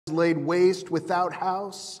laid waste without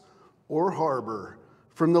house or harbor.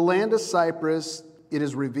 From the land of Cyprus, it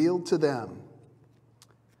is revealed to them.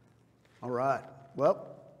 All right.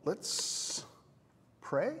 Well, let's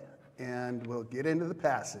pray and we'll get into the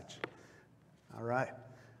passage. All right.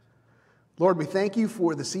 Lord, we thank you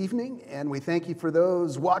for this evening, and we thank you for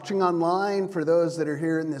those watching online, for those that are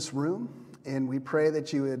here in this room. And we pray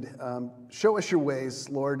that you would show us your ways,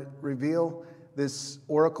 Lord. Reveal this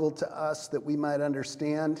oracle to us that we might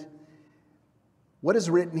understand what is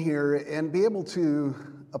written here and be able to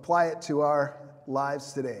apply it to our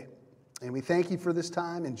lives today. And we thank you for this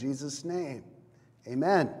time in Jesus' name.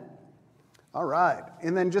 Amen. All right.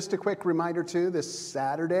 And then just a quick reminder, too, this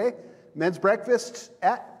Saturday, men's breakfast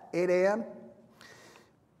at 8 a.m.,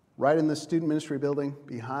 right in the student ministry building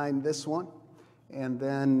behind this one. And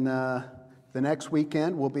then the next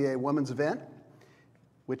weekend will be a women's event,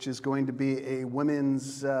 which is going to be a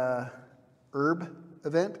women's herb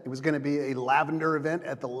event. It was going to be a lavender event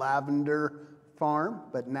at the Lavender Farm,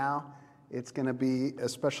 but now it's going to be a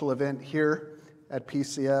special event here at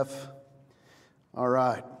PCF. All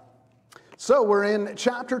right. So we're in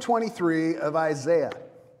chapter 23 of Isaiah.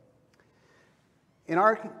 In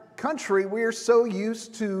our country, we're so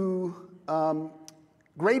used to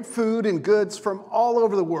great food and goods from all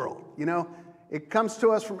over the world. You know, it comes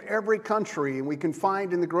to us from every country, and we can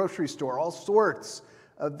find in the grocery store all sorts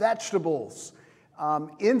of vegetables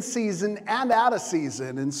in season and out of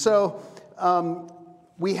season. And so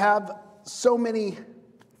we have so many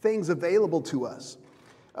things available to us.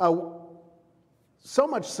 So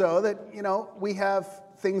much so that, you know, we have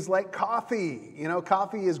things like coffee. You know,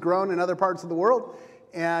 coffee is grown in other parts of the world,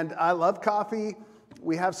 and I love coffee.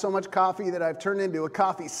 We have so much coffee that I've turned into a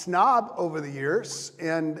coffee snob over the years,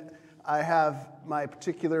 and I have my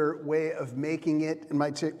particular way of making it and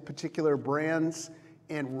my particular brands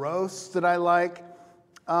and roasts that I like.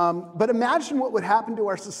 But imagine what would happen to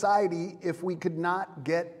our society if we could not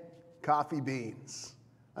get coffee beans.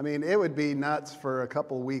 I mean, it would be nuts for a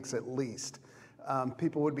couple of weeks at least.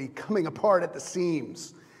 People would be coming apart at the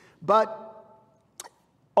seams. But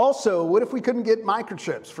also, what if we couldn't get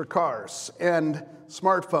microchips for cars and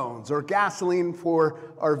smartphones, or gasoline for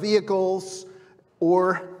our vehicles,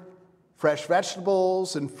 or fresh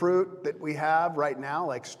vegetables and fruit that we have right now,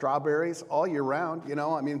 like strawberries all year round, you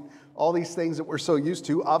know? I mean, all these things that we're so used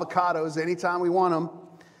to, avocados anytime we want them.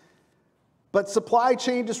 But supply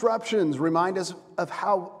chain disruptions remind us of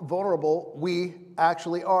how vulnerable we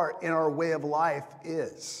actually are and our way of life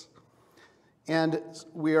is. And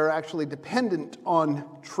we are actually dependent on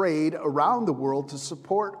trade around the world to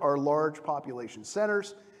support our large population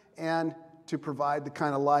centers and to provide the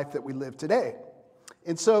kind of life that we live today.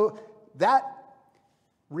 And so that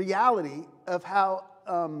reality of how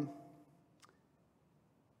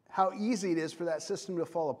easy it is for that system to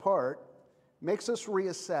fall apart makes us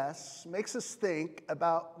reassess, makes us think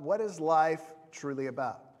about what is life truly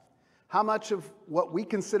about. How much of what we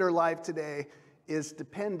consider life today is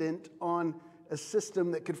dependent on a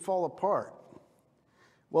system that could fall apart?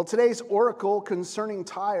 Well, today's oracle concerning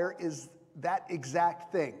Tyre is that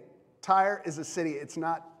exact thing. Tyre is a city. It's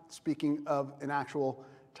not speaking of an actual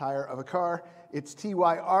tire of a car. It's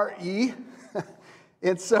T-Y-R-E.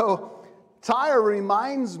 And so Tyre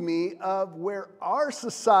reminds me of where our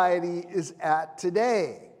society is at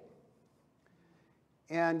today.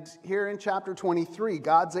 And here in chapter 23,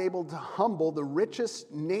 God's able to humble the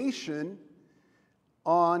richest nation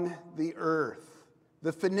on the earth.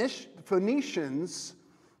 The Phoenicians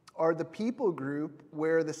are the people group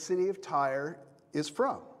where the city of Tyre is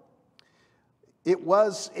from. It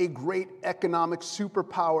was a great economic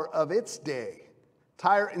superpower of its day.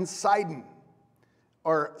 Tyre and Sidon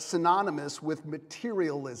are synonymous with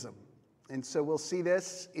materialism. And so we'll see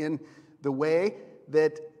this in the way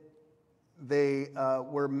that they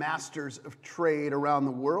were masters of trade around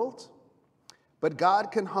the world. But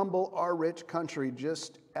God can humble our rich country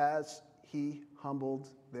just as he humbled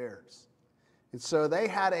theirs. And so they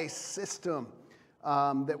had a system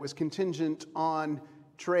that was contingent on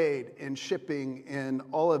trade and shipping and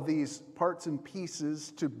all of these parts and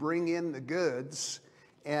pieces to bring in the goods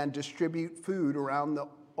and distribute food around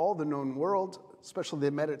all the known world, especially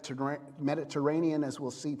the Mediterranean, as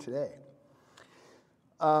we'll see today.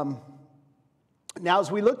 Now,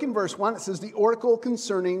 as we look in verse 1, it says, the oracle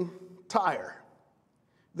concerning Tyre.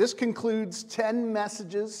 This concludes 10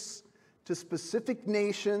 messages to specific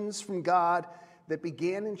nations from God that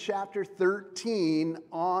began in chapter 13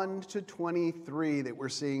 on to 23 that we're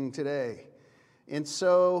seeing today. And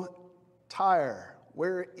so, Tyre,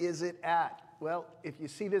 where is it at? Well, if you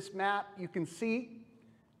see this map, you can see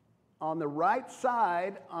On the right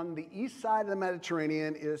side, on the east side of the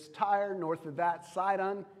Mediterranean, is Tyre. North of that,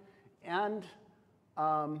 Sidon, and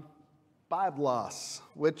Byblos,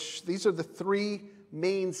 which these are the three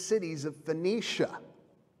main cities of Phoenicia.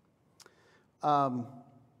 And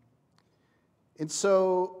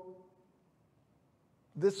so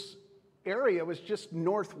this area was just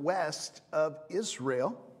northwest of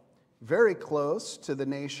Israel, very close to the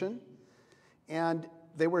nation, and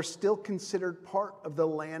they were still considered part of the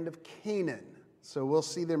land of Canaan. So we'll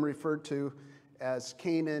see them referred to as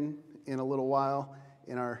Canaan in a little while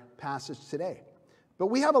in our passage today. But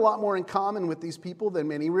we have a lot more in common with these people than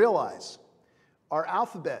many realize. Our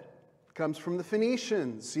alphabet comes from the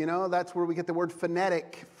Phoenicians. You know, that's where we get the word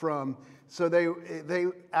phonetic from. So they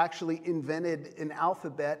actually invented an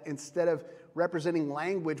alphabet. Instead of representing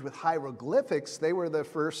language with hieroglyphics, they were the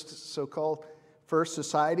first so-called first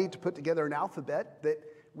society to put together an alphabet that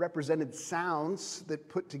represented sounds that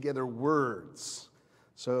put together words.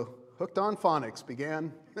 So hooked on phonics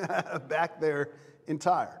began back there in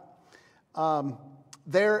Tyre.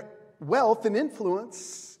 Their wealth and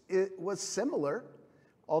influence, it was similar,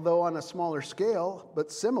 although on a smaller scale,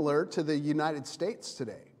 but similar to the United States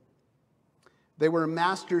today. They were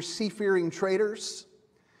master seafaring traders.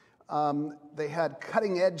 They had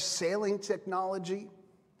cutting-edge sailing technology.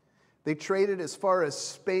 They traded as far as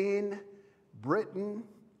Spain, Britain,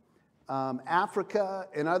 Africa,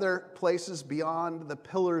 and other places beyond the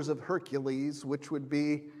Pillars of Hercules, which would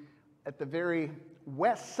be at the very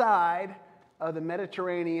west side of the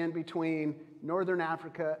Mediterranean between northern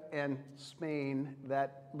Africa and Spain,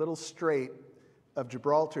 that little strait of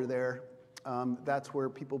Gibraltar there. That's where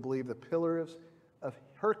people believe the Pillars of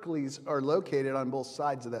Hercules are located, on both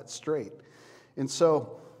sides of that strait. And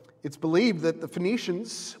so it's believed that the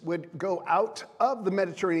Phoenicians would go out of the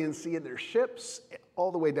Mediterranean Sea in their ships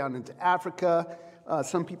all the way down into Africa.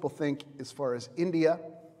 Some people think as far as India.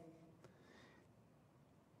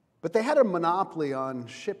 But they had a monopoly on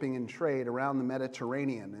shipping and trade around the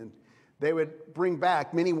Mediterranean, and they would bring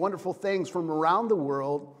back many wonderful things from around the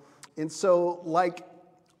world. And so, like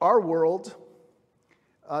our world,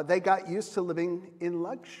 they got used to living in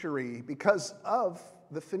luxury because of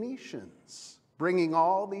the Phoenicians, bringing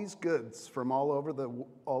all these goods from all over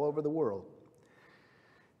the world.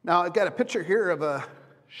 Now, I've got a picture here of a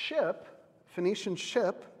ship, Phoenician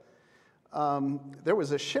ship. There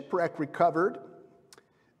was a shipwreck recovered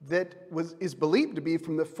that is believed to be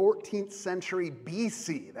from the 14th century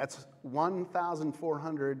BC. That's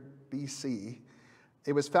 1400 BC.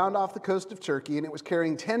 It was found off the coast of Turkey, and it was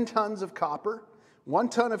carrying 10 tons of copper, 1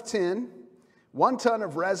 ton of tin, 1 ton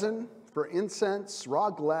of resin for incense, raw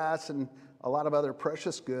glass, and a lot of other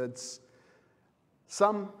precious goods.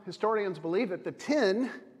 Some historians believe that the tin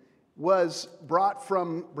was brought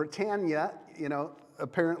from Britannia. You know,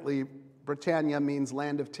 apparently Britannia means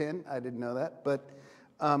land of tin. I didn't know that. But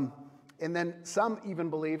and then some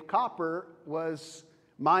even believe copper was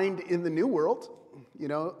mined in the New World, you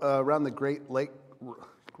know, around the Great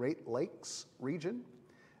Lakes region,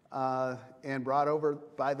 and brought over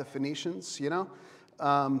by the Phoenicians, you know.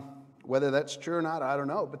 Whether that's true or not, I don't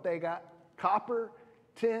know. But they got copper,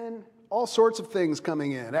 tin, all sorts of things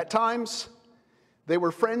coming in. At times, they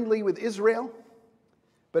were friendly with Israel,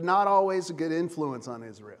 but not always a good influence on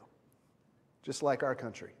Israel, just like our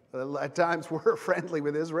country. At times, we're friendly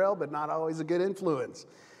with Israel, but not always a good influence.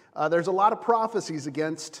 There's a lot of prophecies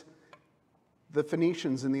against the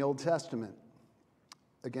Phoenicians in the Old Testament,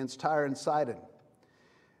 against Tyre and Sidon,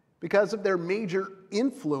 because of their major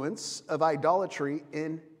influence of idolatry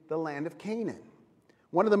in the land of Canaan.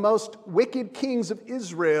 One of the most wicked kings of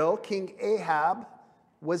Israel, King Ahab,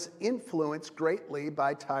 was influenced greatly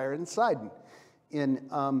by Tyre and Sidon. In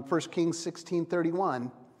 1 Kings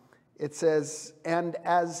 16:31, it says, "And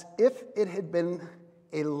as if it had been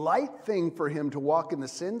a light thing for him to walk in the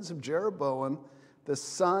sins of Jeroboam, the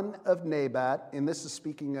son of Nebat," and this is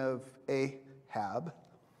speaking of Ahab,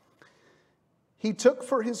 "he took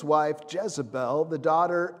for his wife Jezebel, the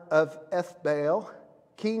daughter of Ethbaal,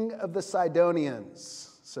 king of the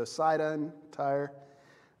Sidonians," so Sidon, Tyre,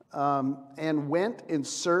 "and went and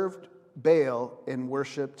served Baal and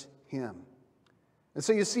worshipped him." And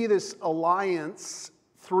so you see this alliance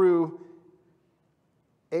through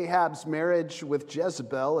Ahab's marriage with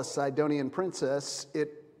Jezebel, a Sidonian princess.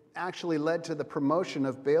 It actually led to the promotion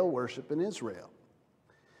of Baal worship in Israel.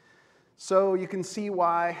 So you can see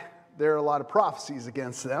why there are a lot of prophecies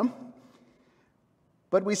against them.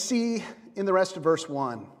 But we see in the rest of verse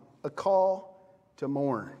 1 a call to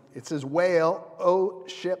mourn. It says, "Wail, O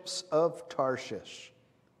ships of Tarshish."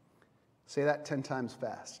 Say that 10 times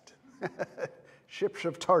fast. Ships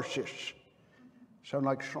of Tarshish. Sound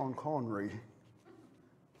like Sean Connery.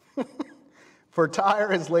 For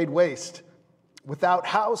Tyre is laid waste, without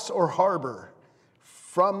house or harbor.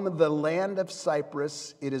 From the land of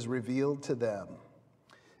Cyprus it is revealed to them.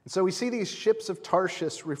 And so we see these ships of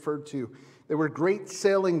Tarshish referred to. They were great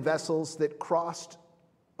sailing vessels that crossed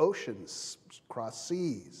oceans, crossed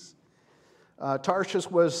seas. Tarshish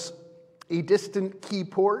was a distant key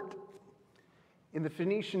port in the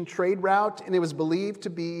Phoenician trade route, and it was believed to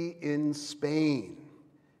be in Spain.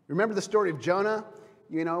 Remember the story of Jonah?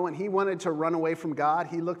 You know, when he wanted to run away from God,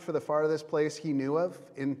 he looked for the farthest place he knew of,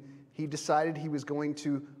 and he decided he was going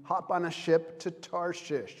to hop on a ship to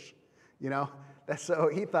Tarshish. You know, so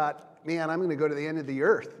he thought, man, I'm going to go to the end of the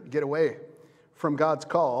earth, get away from God's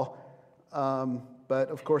call. But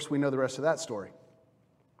of course, we know the rest of that story.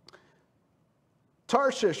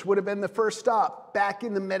 Tarshish would have been the first stop back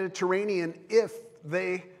in the Mediterranean if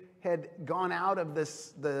they had gone out of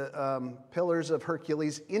the Pillars of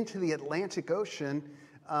Hercules into the Atlantic Ocean.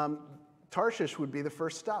 Tarshish would be the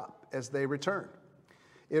first stop as they returned.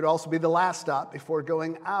 It would also be the last stop before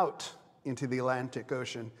going out into the Atlantic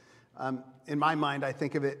Ocean. In my mind, I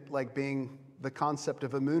think of it like being the concept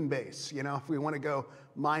of a moon base. You know, if we want to go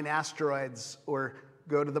mine asteroids or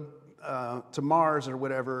go to Mars or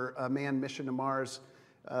whatever, a manned mission to Mars,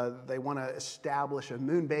 they want to establish a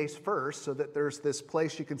moon base first so that there's this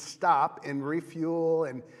place you can stop and refuel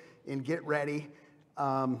and get ready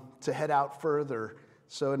to head out further.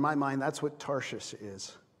 So in my mind, that's what Tarshish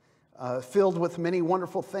is. Filled with many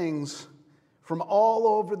wonderful things from all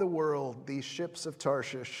over the world, these ships of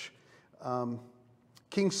Tarshish.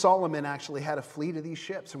 King Solomon actually had a fleet of these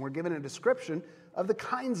ships, and we're given a description of the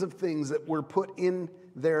kinds of things that were put in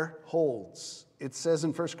their holds. It says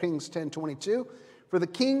in 1 Kings 10:22, for the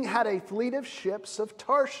king had a fleet of ships of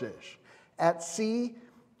Tarshish at sea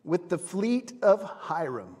with the fleet of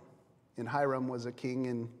Hiram. And Hiram was a king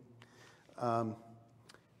in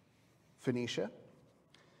Phoenicia.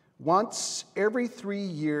 Once every 3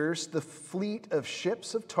 years, the fleet of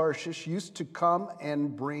ships of Tarshish used to come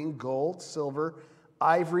and bring gold, silver,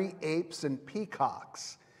 ivory, apes, and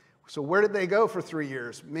peacocks. So where did they go for 3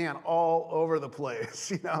 years? Man, all over the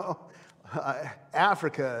place, you know.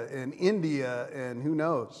 Africa and India and who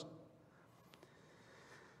knows.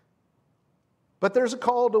 But there's a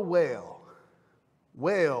call to wail.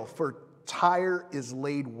 Wail, for Tyre is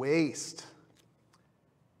laid waste.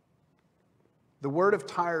 The word of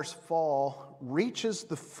Tyre's fall reaches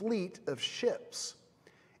the fleet of ships.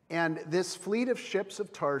 And this fleet of ships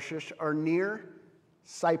of Tarshish are near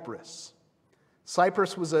Cyprus.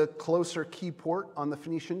 Cyprus was a closer key port on the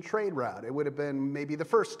Phoenician trade route. It would have been maybe the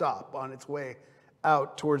first stop on its way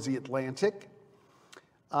out towards the Atlantic.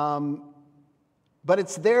 But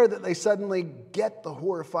it's there that they suddenly get the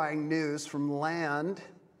horrifying news from land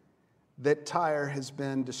that Tyre has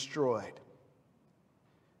been destroyed.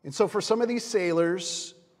 And so for some of these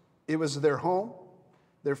sailors, it was their home,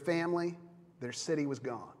 their family, their city was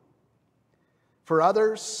gone. For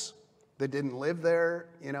others that didn't live there,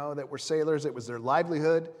 you know, that were sailors, it was their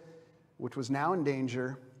livelihood, which was now in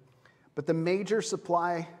danger. But the major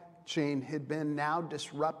supply chain had been now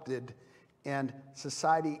disrupted, and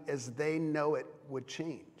society as they know it would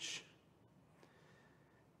change.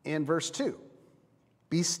 In verse 2,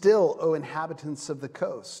 be still, O inhabitants of the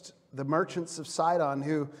coast. The merchants of Sidon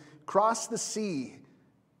who cross the sea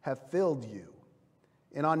have filled you.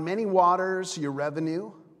 And on many waters your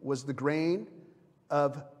revenue was the grain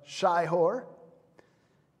of Shihor,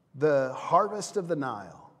 the harvest of the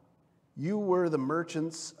Nile. You were the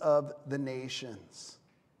merchants of the nations.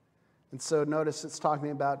 And so notice it's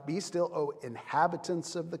talking about, be still, O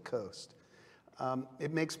inhabitants of the coast.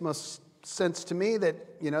 It makes most sense to me that,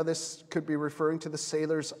 you know, this could be referring to the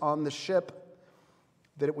sailors on the ship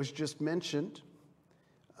that it was just mentioned.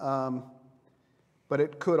 But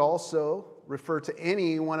it could also refer to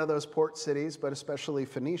any one of those port cities, but especially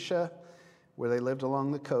Phoenicia, where they lived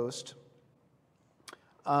along the coast.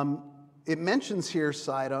 It mentions here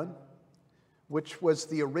Sidon, which was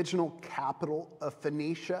the original capital of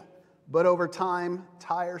Phoenicia, but over time,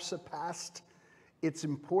 Tyre surpassed its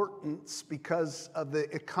importance because of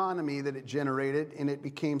the economy that it generated, and it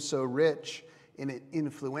became so rich and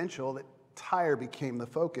influential that Tyre became the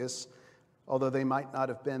focus, although they might not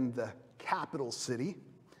have been the capital city,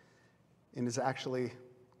 and is actually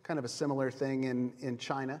kind of a similar thing in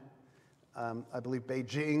China. I believe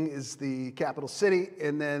Beijing is the capital city,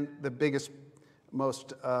 and then the biggest,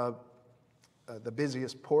 the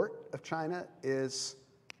busiest port of China is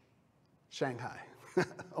Shanghai.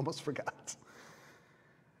 Almost forgot.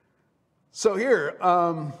 So here,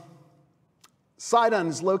 Sidon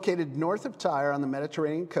is located north of Tyre on the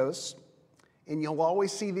Mediterranean coast, And you'll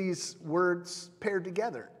always see these words paired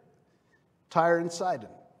together, Tyre and Sidon,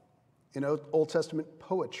 in Old Testament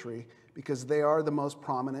poetry, because they are the most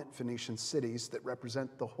prominent Phoenician cities that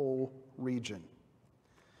represent the whole region.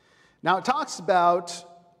 Now it talks about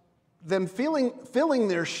them filling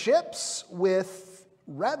their ships with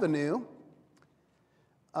revenue,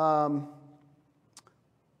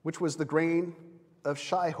 which was the grain of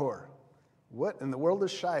Shihor. What in the world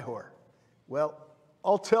is Shihor? Well,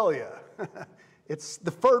 I'll tell you. It's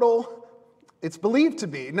believed to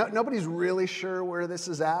be, nobody's really sure where this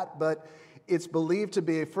is at, but it's believed to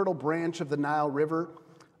be a fertile branch of the Nile River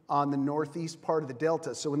on the northeast part of the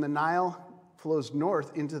delta. So when the Nile flows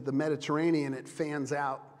north into the Mediterranean, it fans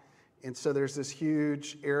out. And so there's this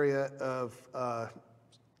huge area of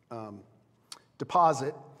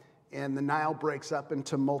deposit, and the Nile breaks up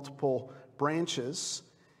into multiple branches.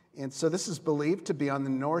 And so this is believed to be on the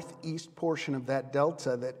northeast portion of that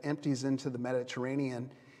delta that empties into the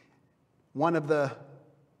Mediterranean. One of the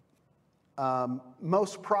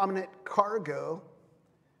most prominent cargo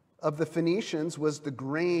of the Phoenicians was the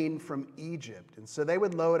grain from Egypt. And so they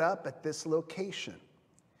would load up at this location.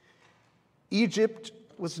 Egypt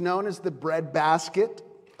was known as the breadbasket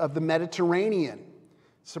of the Mediterranean,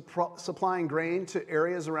 supplying grain to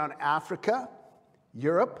areas around Africa,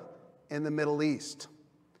 Europe, and the Middle East.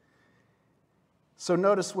 So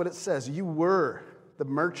notice what it says. You were the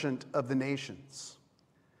merchant of the nations.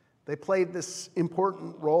 They played this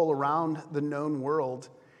important role around the known world,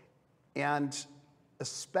 and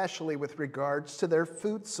especially with regards to their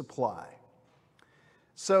food supply.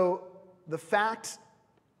 So the fact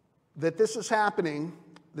that this is happening,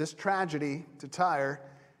 this tragedy to Tyre,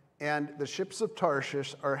 and the ships of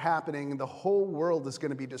Tarshish are happening, the whole world is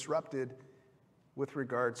going to be disrupted with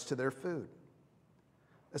regards to their food.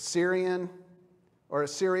 Assyria,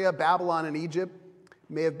 Babylon, and Egypt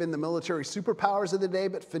may have been the military superpowers of the day,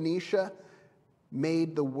 but Phoenicia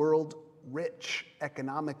made the world rich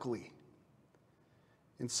economically.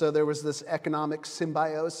 And so there was this economic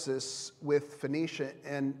symbiosis with Phoenicia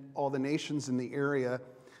and all the nations in the area.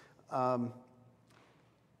 And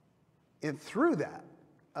through that,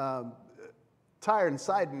 Tyre and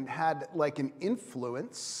Sidon had like an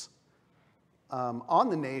influence on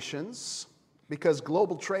the nations, because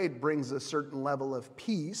global trade brings a certain level of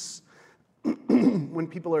peace when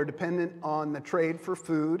people are dependent on the trade for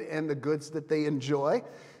food and the goods that they enjoy.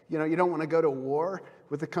 You don't want to go to war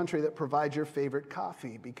with a country that provides your favorite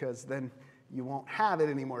coffee, because then you won't have it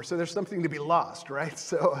anymore. So there's something to be lost, right?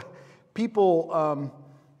 So people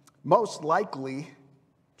most likely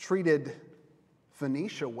treated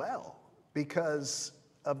Phoenicia well because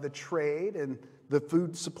of the trade and the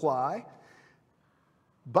food supply.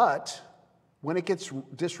 But when it gets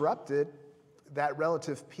disrupted, that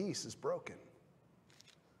relative peace is broken.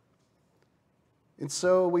 And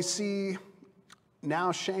so we see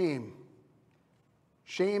now shame.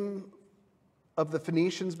 Shame of the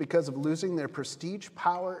Phoenicians because of losing their prestige,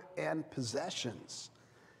 power, and possessions.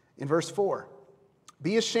 In verse 4,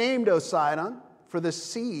 "Be ashamed, O Sidon, for the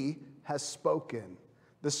sea has spoken,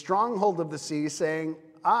 the stronghold of the sea, saying,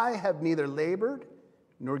 I have neither labored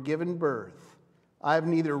nor given birth. I have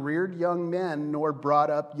neither reared young men nor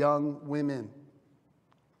brought up young women."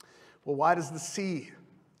 Well, why does the sea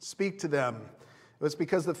speak to them? It was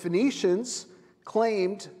because the Phoenicians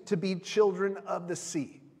claimed to be children of the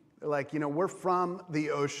sea. They're like, we're from the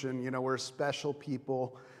ocean, we're special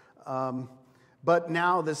people. But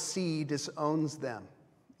now the sea disowns them.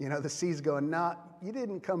 The sea's going, nah, you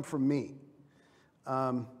didn't come from me.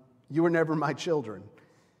 You were never my children.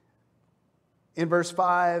 In verse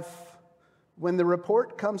 5, "When the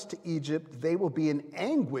report comes to Egypt, they will be in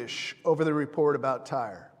anguish over the report about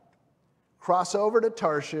Tyre. Cross over to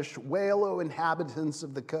Tarshish, wail, O inhabitants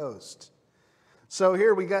of the coast." So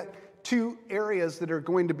here we got two areas that are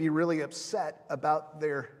going to be really upset about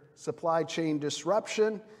their supply chain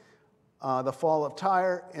disruption, the fall of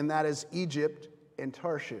Tyre, and that is Egypt and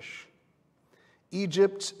Tarshish.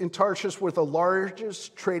 Egypt and Tarshish were the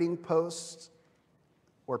largest trading posts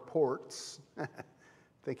or ports,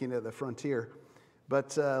 thinking of the frontier,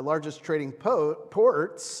 but largest trading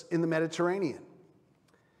ports in the Mediterranean.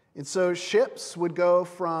 And so ships would go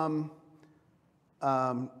from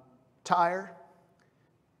Tyre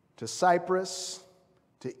to Cyprus,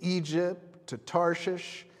 to Egypt, to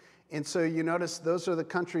Tarshish. And so you notice those are the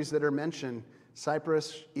countries that are mentioned: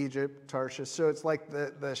 Cyprus, Egypt, Tarshish. So it's like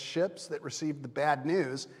the ships that received the bad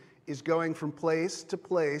news is going from place to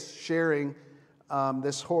place, sharing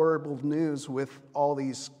this horrible news with all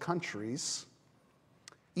these countries.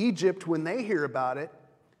 Egypt, when they hear about it,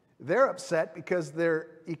 they're upset because their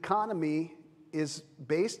economy is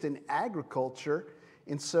based in agriculture,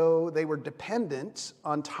 and so they were dependent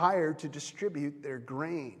on Tyre to distribute their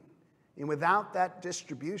grain. And without that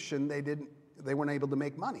distribution, they weren't able to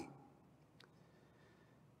make money.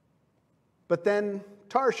 But then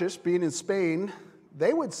Tarshish, being in Spain,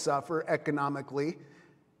 they would suffer economically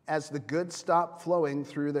as the goods stopped flowing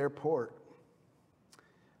through their port.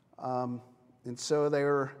 And so they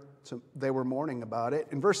were mourning about it.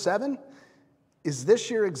 In verse 7, is this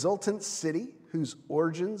your exultant city, whose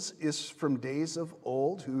origins is from days of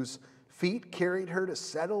old, whose feet carried her to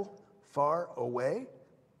settle far away?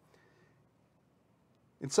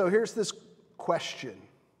 And so here's this question.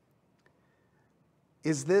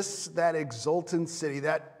 Is this that exultant city,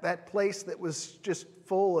 that place that was just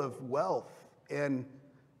full of wealth and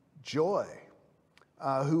joy,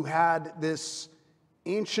 who had this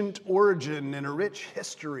ancient origin and a rich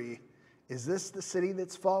history? Is this the city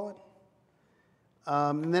that's fallen?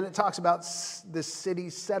 And then it talks about this city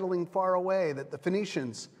settling far away, that the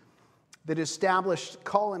Phoenicians that established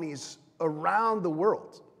colonies around the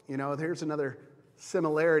world. You know, there's another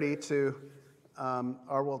similarity to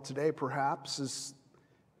our world today, perhaps, is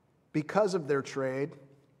because of their trade,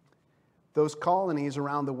 those colonies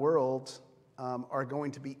around the world are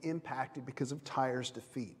going to be impacted because of Tyre's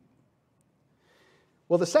defeat.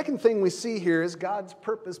 Well, the second thing we see here is God's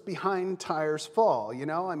purpose behind Tyre's fall. You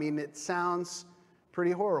know, I mean, it sounds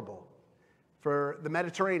pretty horrible. For the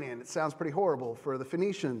Mediterranean, it sounds pretty horrible for the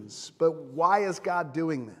Phoenicians. But why is God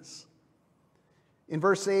doing this? In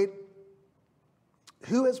verse 8,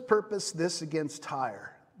 who has purposed this against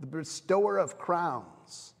Tyre, the bestower of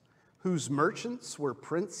crowns, whose merchants were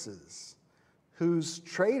princes, whose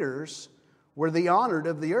traders were the honored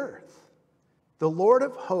of the earth? The Lord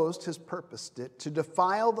of hosts has purposed it to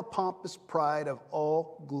defile the pompous pride of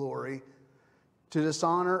all glory, to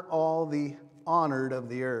dishonor all the honored of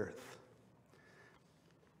the earth.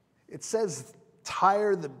 It says,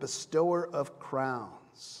 Tyre, the bestower of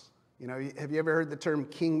crowns. You know, have you ever heard the term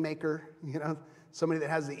kingmaker? You know, somebody that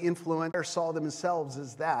has the influence, or saw themselves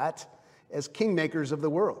as that, as kingmakers of the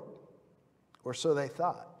world. Or so they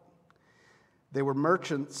thought. They were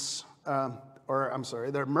merchants,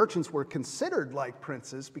 their merchants were considered like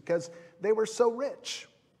princes because they were so rich.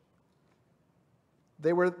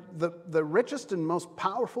 They were the richest and most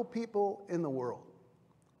powerful people in the world.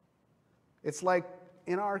 It's like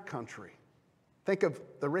in our country. Think of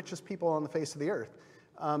the richest people on the face of the earth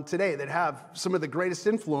today that have some of the greatest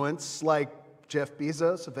influence, like Jeff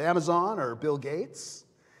Bezos of Amazon or Bill Gates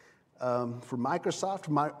from Microsoft,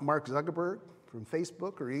 Mark Zuckerberg from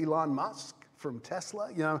Facebook, or Elon Musk from Tesla.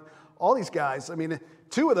 You know, all these guys, I mean,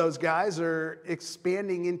 two of those guys are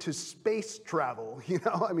expanding into space travel. You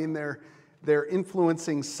know, I mean, they're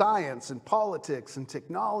influencing science and politics and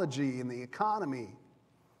technology and the economy.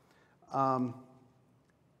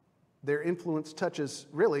 Their influence touches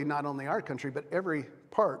really not only our country, but every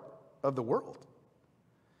part of the world.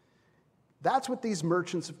 That's what these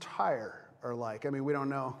merchants of Tyre are like. I mean, we don't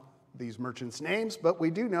know these merchants' names, but we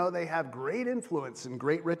do know they have great influence and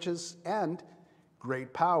great riches and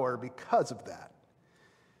great power because of that.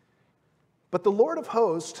 But the Lord of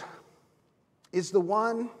hosts is the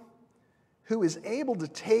one who is able to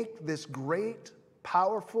take this great,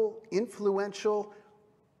 powerful, influential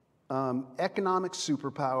economic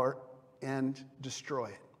superpower and destroy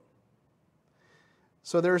it.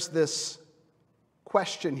 So there's this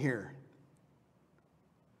question here.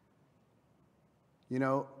 You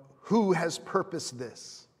know, who has purposed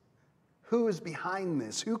this? Who is behind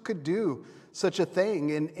this? Who could do such a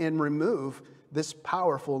thing and remove this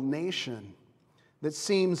powerful nation that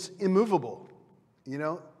seems immovable? You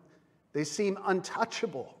know, they seem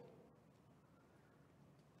untouchable.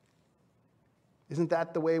 Isn't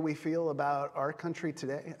that the way we feel about our country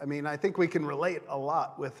today? I mean, I think we can relate a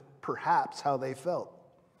lot with perhaps how they felt.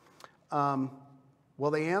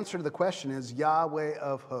 Well, the answer to the question is Yahweh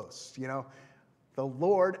of hosts. You know, the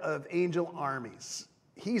Lord of angel armies.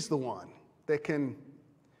 He's the one that can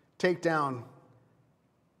take down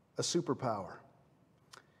a superpower.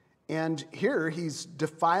 And here he's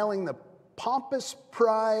defiling the pompous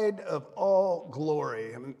pride of all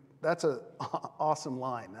glory. I mean, that's an awesome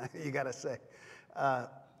line, you got to say.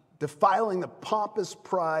 Defiling the pompous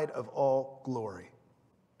pride of all glory.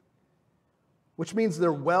 Which means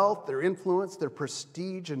their wealth, their influence, their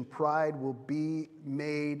prestige and pride will be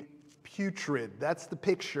made putrid. That's the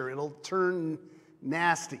picture. It'll turn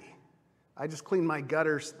nasty. I just cleaned my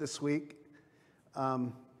gutters this week.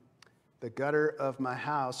 The gutter of my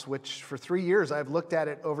house, which for 3 years I've looked at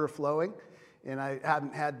it overflowing, and I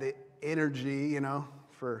haven't had the energy, you know,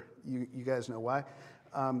 for you guys know why,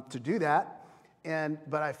 to do that.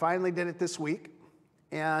 But I finally did it this week,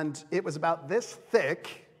 and it was about this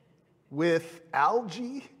thick with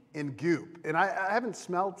algae and goop. And I haven't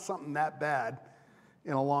smelled something that bad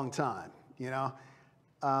in a long time, you know.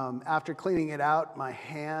 After cleaning it out, my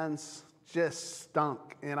hands just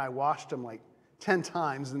stunk, and I washed them like 10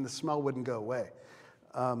 times, and the smell wouldn't go away.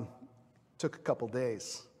 Took a couple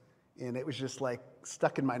days, and it was just like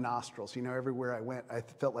stuck in my nostrils. You know, everywhere I went, I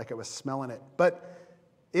felt like I was smelling it. But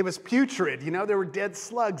it was putrid, you know, there were dead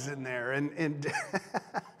slugs in there and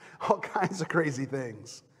all kinds of crazy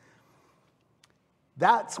things.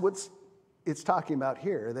 That's what it's talking about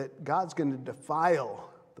here, that God's going to defile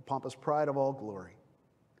the pompous pride of all glory.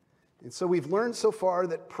 And so we've learned so far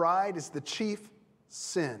that pride is the chief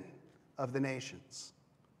sin of the nations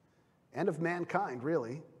and of mankind,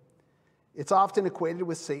 really. It's often equated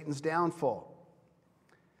with Satan's downfall.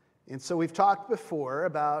 And so we've talked before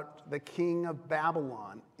about the king of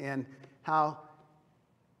Babylon and how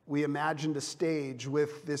we imagined a stage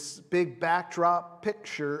with this big backdrop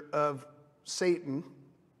picture of Satan.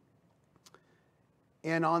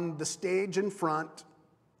 And on the stage in front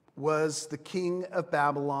was the king of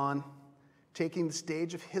Babylon taking the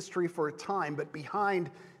stage of history for a time, but behind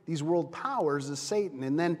these world powers is Satan.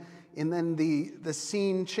 And then the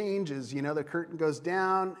scene changes. You know, the curtain goes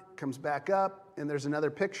down, comes back up, and there's another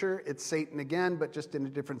picture. It's Satan again, but just in a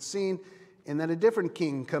different scene. And then a different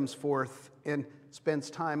king comes forth and spends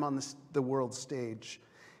time on the world stage.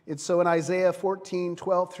 And so in Isaiah 14,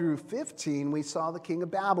 12 through 15, we saw the king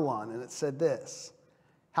of Babylon, and it said this: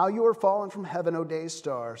 "How you are fallen from heaven, O day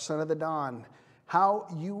star, son of the dawn. How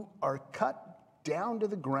you are cut down to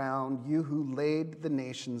the ground, you who laid the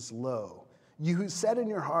nations low. You who said in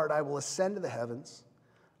your heart, I will ascend to the heavens.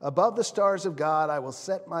 Above the stars of God, I will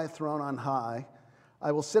set my throne on high.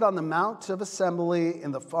 I will sit on the mount of assembly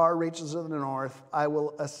in the far reaches of the north. I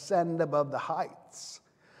will ascend above the heights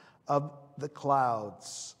of the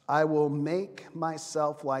clouds. I will make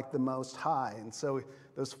myself like the Most High." And so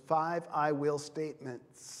those 5 I will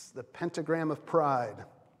statements, the pentagram of pride.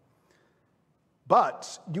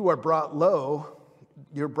 But you are brought low,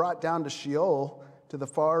 you're brought down to Sheol, to the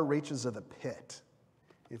far reaches of the pit.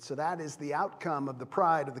 And so that is the outcome of the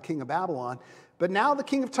pride of the king of Babylon. But now the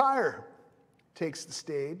king of Tyre takes the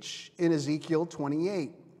stage in Ezekiel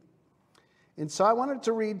 28. And so I wanted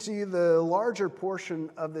to read to you the larger portion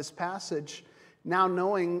of this passage, now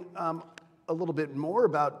knowing a little bit more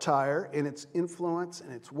about Tyre and its influence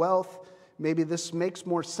and its wealth. Maybe this makes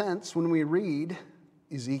more sense when we read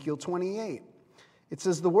Ezekiel 28. It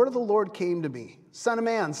says, "The word of the Lord came to me. Son of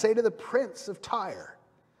man, say to the prince of Tyre,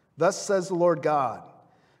 thus says the Lord God,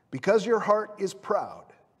 because your heart is proud,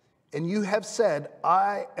 and you have said,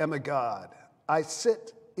 I am a god. I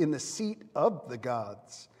sit in the seat of the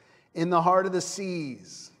gods, in the heart of the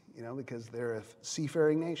seas," you know, because they're a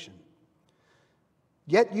seafaring nation.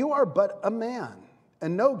 "Yet you are but a man,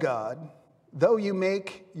 and no God. Though you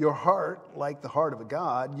make your heart like the heart of a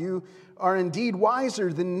god, you are indeed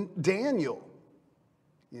wiser than Daniel."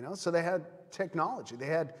 You know, so they had technology. They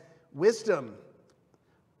had wisdom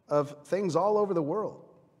of things all over the world.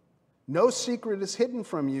 "No secret is hidden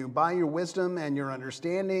from you. By your wisdom and your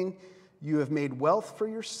understanding, you have made wealth for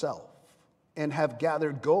yourself and have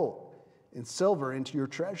gathered gold and silver into your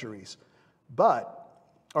treasuries.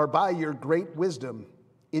 Or by your great wisdom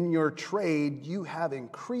in your trade, you have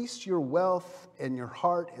increased your wealth, and your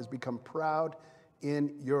heart has become proud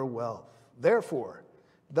in your wealth. Therefore,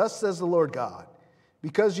 thus says the Lord God,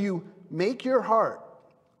 because you make your heart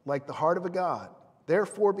like the heart of a god,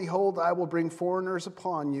 therefore, behold, I will bring foreigners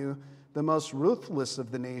upon you, the most ruthless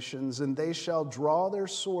of the nations, and they shall draw their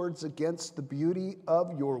swords against the beauty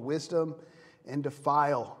of your wisdom and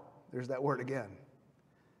defile," there's that word again,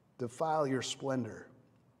 "defile your splendor.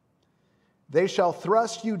 They shall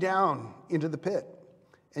thrust you down into the pit,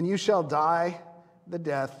 and you shall die the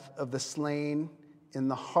death of the slain in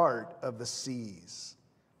the heart of the seas.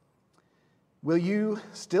 Will you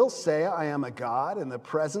still say, I am a god in the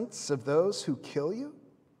presence of those who kill you?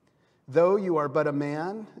 Though you are but a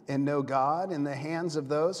man and no God in the hands of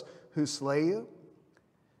those who slay you?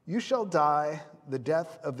 You shall die the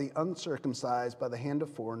death of the uncircumcised by the hand of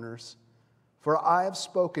foreigners, for I have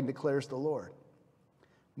spoken, declares the Lord.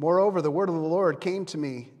 Moreover, the word of the Lord came to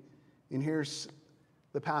me," and here's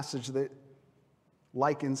the passage that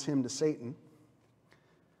likens him to Satan.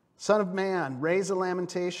 "Son of man, raise a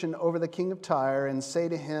lamentation over the king of Tyre and say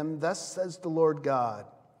to him, thus says the Lord God,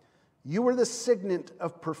 you are the signet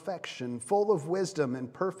of perfection, full of wisdom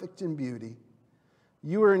and perfect in beauty.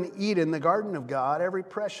 You were in Eden, the garden of God. Every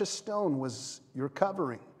precious stone was your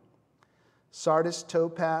covering. Sardis,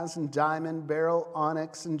 topaz, and diamond, beryl,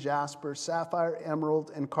 onyx, and jasper, sapphire,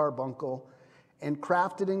 emerald, and carbuncle, and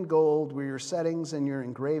crafted in gold were your settings and your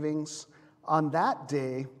engravings. On that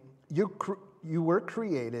day you were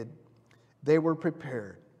created, they were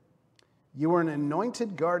prepared. You were an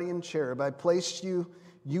anointed guardian cherub. I placed you.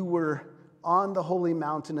 You were on the holy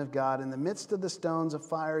mountain of God. In the midst of the stones of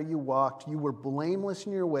fire you walked. You were blameless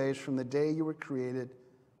in your ways from the day you were created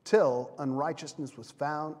till unrighteousness was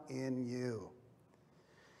found in you.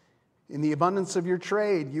 In the abundance of your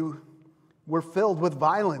trade, you were filled with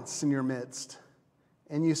violence in your midst,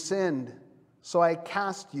 and you sinned. So I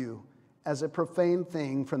cast you as a profane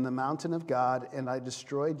thing from the mountain of God, and I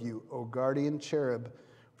destroyed you, O guardian cherub,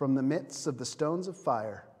 from the midst of the stones of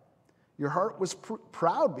fire. Your heart was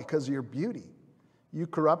proud because of your beauty. You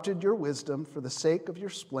corrupted your wisdom for the sake of your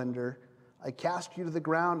splendor. I cast you to the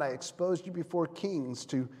ground. I exposed you before kings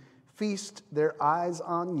to feast their eyes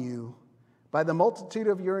on you. By the multitude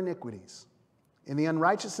of your iniquities, in the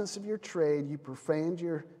unrighteousness of your trade, you profaned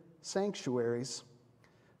your sanctuaries.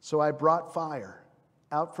 So I brought fire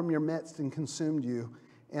out from your midst and consumed you,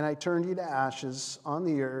 and I turned you to ashes on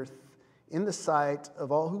the earth in the sight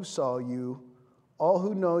of all who saw you. All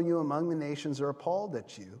who know you among the nations are appalled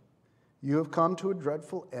at you. You have come to a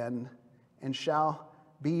dreadful end and shall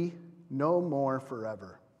be no more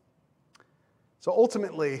forever. So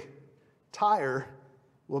ultimately, Tyre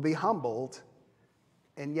will be humbled,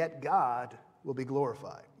 and yet God will be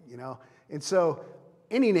glorified, And so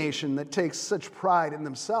any nation that takes such pride in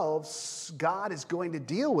themselves, God is going to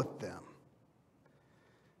deal with them.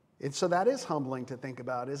 And so that is humbling to think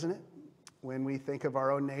about, isn't it? When we think of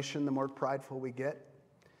our own nation, the more prideful we get,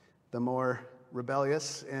 the more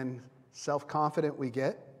rebellious and self-confident we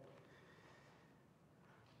get.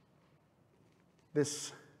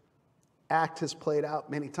 This act has played out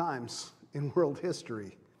many times in world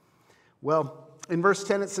history. Well, in verse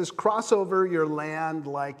 10 it says, cross over your land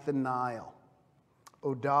like the Nile,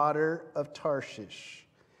 O daughter of Tarshish.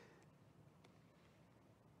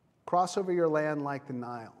 Cross over your land like the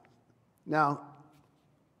Nile. Now,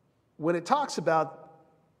 when it talks about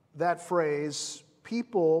that phrase,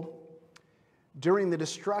 people during the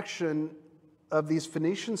destruction of these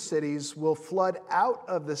Phoenician cities will flood out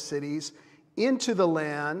of the cities into the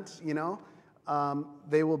land,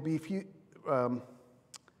 they will be,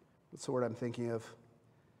 what's the word I'm thinking of?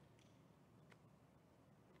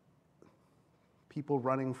 People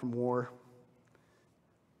running from war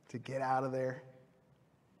to get out of there.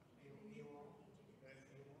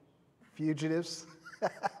 Fugitives.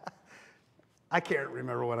 I can't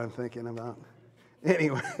remember what I'm thinking about.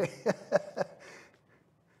 Anyway.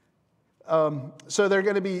 So they're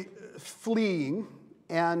going to be fleeing,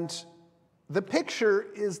 and the picture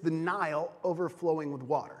is the Nile overflowing with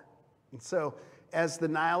water. And so as the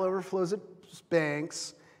Nile overflows its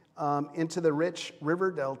banks into the rich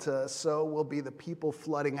river delta, so will be the people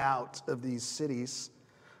flooding out of these cities.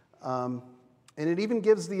 And it even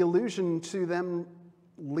gives the illusion to them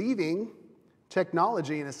leaving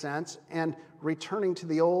technology, in a sense, and returning to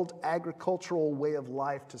the old agricultural way of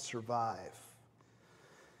life to survive.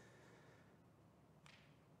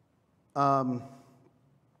 But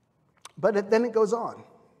then it goes on.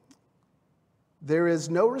 There is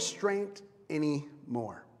no restraint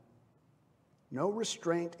anymore. No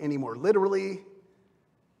restraint anymore. Literally,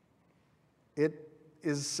 it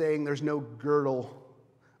is saying there's no girdle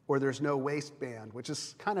or there's no waistband, which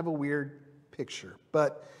is kind of a weird picture.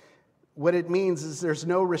 But what it means is there's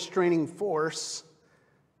no restraining force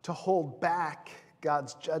to hold back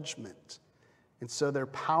God's judgment. And so they're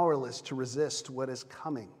powerless to resist what is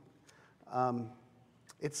coming.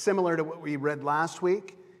 It's similar to what we read last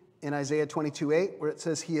week in Isaiah 22:8, where it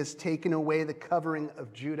says, He has taken away the covering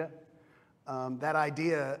of Judah. That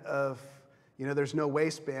idea of, there's no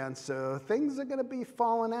waistband, so things are going to be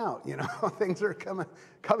falling out. Things are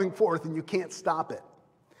coming forth, and you can't stop it.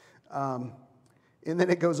 And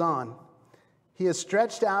then it goes on. He has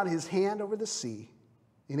stretched out his hand over the sea,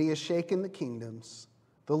 and he has shaken the kingdoms.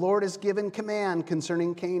 The Lord has given command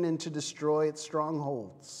concerning Canaan to destroy its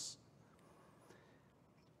strongholds.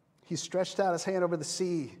 He stretched out his hand over the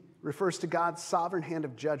sea, refers to God's sovereign hand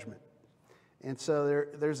of judgment. And so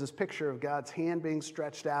there's this picture of God's hand being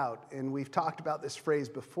stretched out. And we've talked about this phrase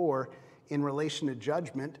before in relation to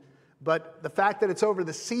judgment. But the fact that it's over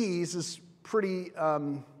the seas is pretty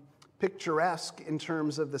picturesque in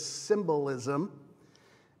terms of the symbolism,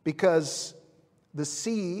 because the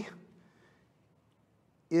sea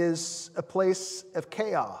is a place of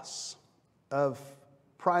chaos, of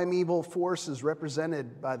primeval forces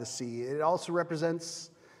represented by the sea. It also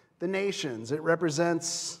represents the nations. It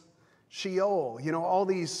represents Sheol, all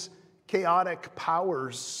these chaotic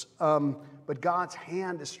powers, but God's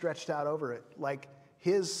hand is stretched out over it, like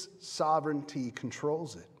his sovereignty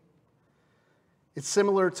controls it. It's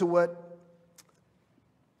similar to what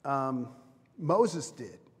Moses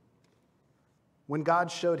did when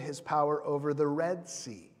God showed his power over the Red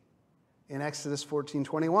Sea in Exodus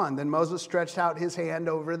 14:21. Then Moses stretched out his hand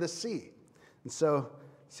over the sea. And so,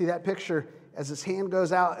 see that picture? As his hand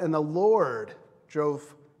goes out, and the Lord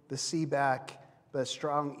drove the sea back by a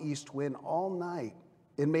strong east wind all night.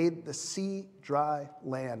 It made the sea dry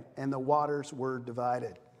land, and the waters were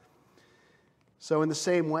divided. So in the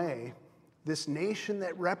same way, this nation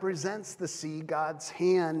that represents the sea, God's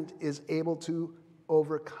hand is able to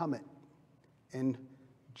overcome it and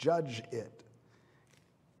judge it.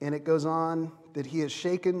 And it goes on that he has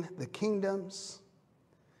shaken the kingdoms.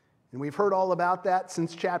 And we've heard all about that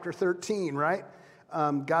since chapter 13, right?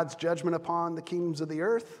 God's judgment upon the kingdoms of the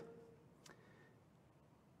earth.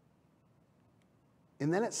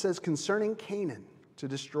 And then it says concerning Canaan, to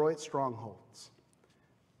destroy its strongholds.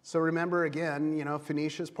 So remember again,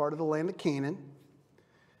 Phoenicia is part of the land of Canaan.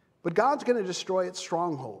 But God's going to destroy its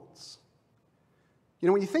strongholds.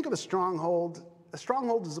 When you think of a stronghold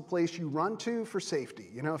is a place you run to for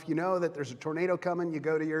safety. If you know that there's a tornado coming, you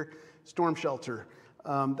go to your storm shelter.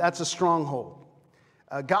 That's a stronghold.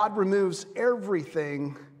 God removes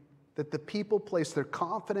everything that the people place their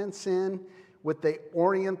confidence in, what they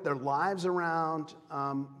orient their lives around,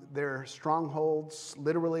 their strongholds,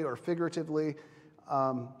 literally or figuratively.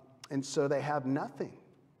 And so they have nothing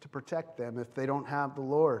to protect them if they don't have the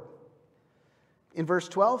Lord. In verse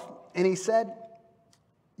 12, and he said,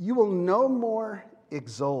 you will no more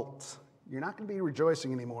exult. You're not going to be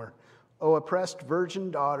rejoicing anymore. O oppressed virgin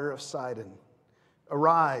daughter of Sidon,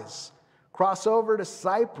 arise, cross over to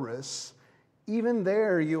Cyprus. Even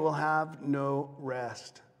there you will have no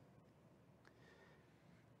rest.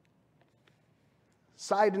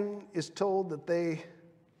 Sidon is told that they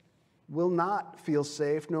will not feel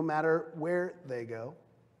safe no matter where they go.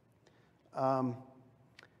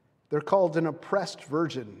 They're called an oppressed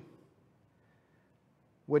virgin,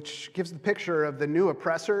 which gives the picture of the new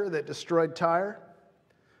oppressor that destroyed Tyre.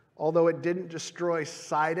 Although it didn't destroy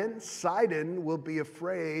Sidon, Sidon will be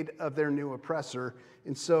afraid of their new oppressor,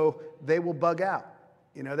 and so they will bug out.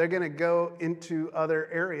 They're going to go into other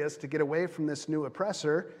areas to get away from this new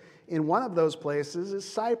oppressor. In one of those places is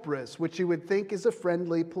Cyprus, which you would think is a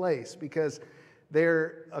friendly place because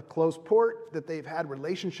they're a close port that they've had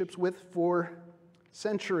relationships with for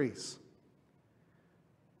centuries.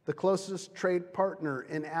 The closest trade partner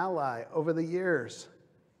and ally over the years.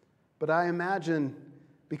 But I imagine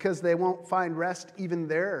because they won't find rest even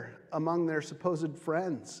there among their supposed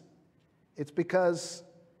friends, it's because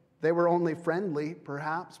they were only friendly,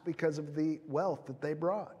 perhaps because of the wealth that they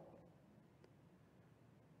brought.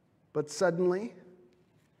 But suddenly,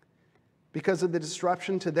 because of the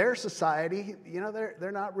disruption to their society,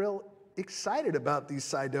 they're not real excited about these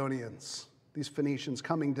Sidonians, these Phoenicians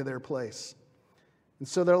coming to their place. And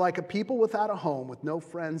so they're like a people without a home, with no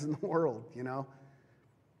friends in the world,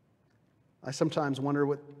 I sometimes wonder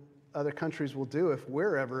what other countries will do if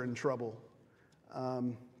we're ever in trouble.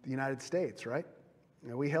 The United States, right?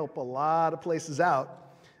 We help a lot of places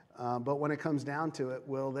out, but when it comes down to it,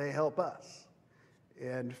 will they help us?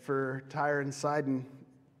 And for Tyre and Sidon,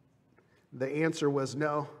 the answer was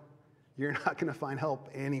no, you're not going to find help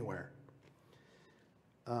anywhere.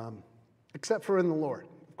 Except for in the Lord,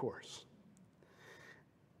 of course.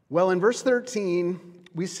 Well, in verse 13,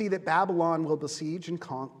 we see that Babylon will besiege and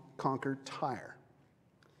conquer Tyre.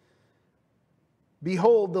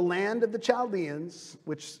 Behold, the land of the Chaldeans,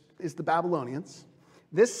 which is the Babylonians,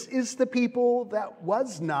 this is the people that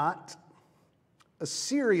was not.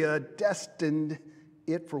 Assyria destined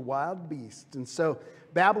it for wild beasts. And so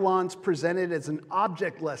Babylon's presented as an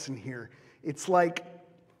object lesson here. It's like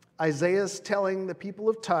Isaiah's telling the people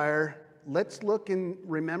of Tyre, let's look and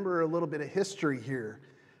remember a little bit of history here.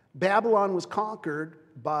 Babylon was conquered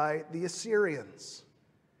by the Assyrians.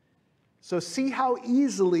 So see how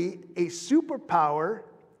easily a superpower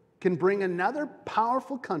can bring another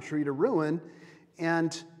powerful country to ruin.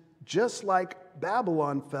 And just like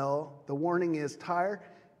Babylon fell, the warning is, Tyre,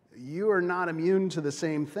 you are not immune to the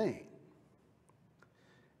same thing.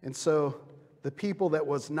 And so the people that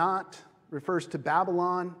was not refers to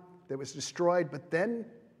Babylon that was destroyed, but then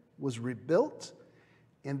was rebuilt,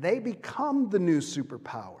 and they become the new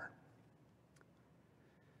superpower.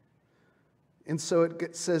 And so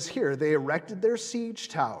it says here, they erected their siege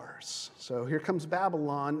towers. So here comes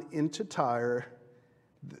Babylon into Tyre.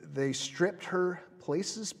 They stripped her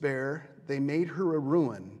places bare. They made her a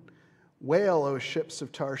ruin. Wail, O ships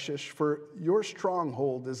of Tarshish, for your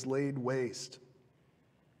stronghold is laid waste.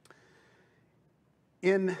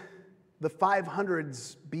 In the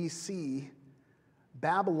 500s BC,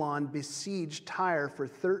 Babylon besieged Tyre for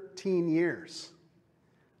 13 years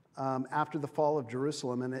after the fall of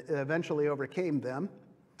Jerusalem, and it eventually overcame them.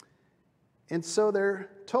 And so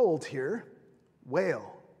they're told here,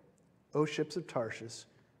 wail, O ships of Tarshish,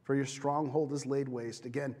 for your stronghold is laid waste.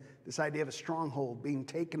 Again, this idea of a stronghold being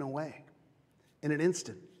taken away in an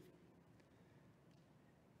instant.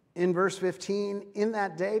 In verse 15, in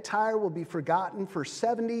that day Tyre will be forgotten for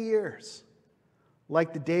 70 years,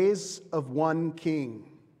 like the days of one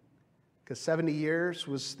king. Because 70 years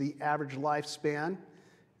was the average lifespan,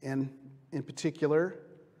 and in particular,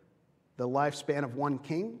 the lifespan of one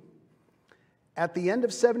king. At the end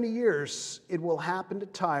of 70 years, it will happen to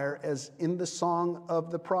Tyre as in the song of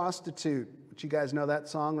the prostitute. But you guys know that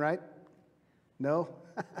song, right? No?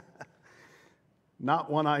 Not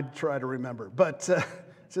one I'd try to remember. But it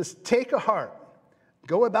says, take a harp,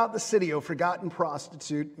 go about the city, O forgotten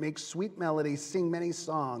prostitute, make sweet melodies, sing many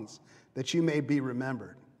songs, that you may be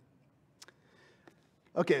remembered.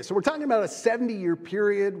 Okay, so we're talking about a 70-year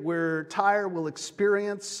period where Tyre will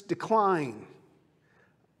experience decline.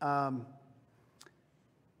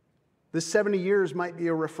 This 70 years might be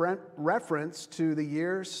a reference to the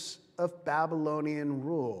years of Babylonian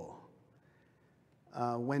rule.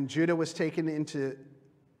 When Judah was taken into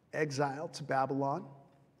exile to Babylon,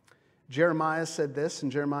 Jeremiah said this in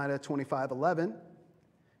Jeremiah 25:11,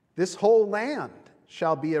 this whole land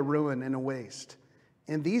shall be a ruin and a waste,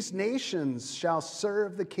 and these nations shall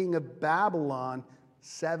serve the king of Babylon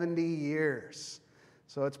 70 years.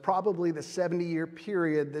 So it's probably the 70-year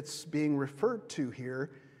period that's being referred to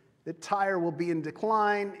here, that Tyre will be in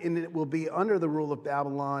decline and it will be under the rule of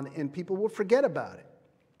Babylon, and people will forget about it.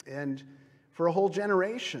 And for a whole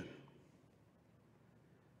generation.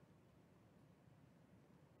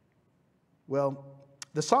 Well,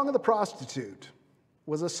 the Song of the Prostitute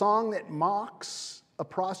was a song that mocks a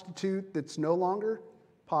prostitute that's no longer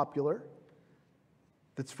popular,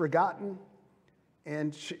 that's forgotten,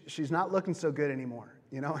 and she's not looking so good anymore,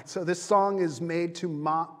 you know? So this song is made to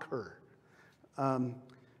mock her.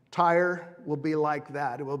 Tyre will be like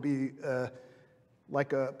that. It will be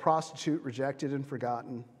like a prostitute rejected and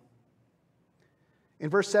forgotten. In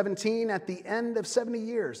verse 17, at the end of 70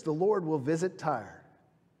 years, the Lord will visit Tyre,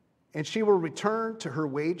 and she will return to her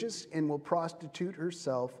wages and will prostitute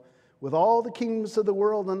herself with all the kingdoms of the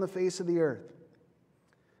world on the face of the earth.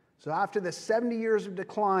 So after the 70 years of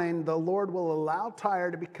decline, the Lord will allow Tyre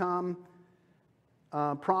to become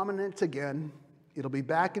prominent again. It'll be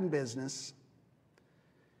back in business.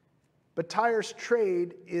 But Tyre's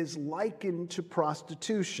trade is likened to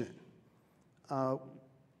prostitution,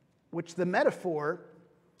 which the metaphor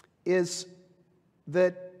is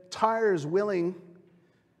that Tyre is willing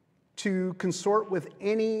to consort with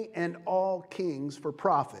any and all kings for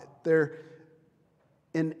profit. They're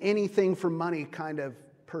an anything for money kind of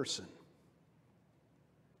person.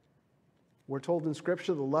 We're told in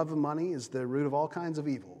Scripture the love of money is the root of all kinds of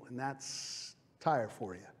evil, and that's Tyre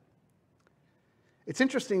for you. It's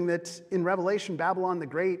interesting that in Revelation, Babylon the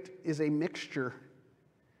Great is a mixture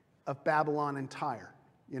of Babylon and Tyre.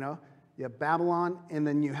 You know, you have Babylon, and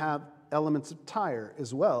then you have elements of Tyre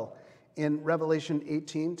as well. In Revelation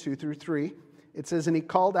 18, 2-3, it says, and he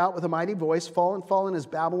called out with a mighty voice, fallen, fallen is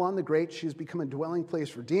Babylon the Great. She has become a dwelling place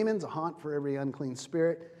for demons, a haunt for every unclean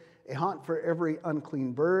spirit, a haunt for every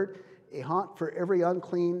unclean bird, a haunt for every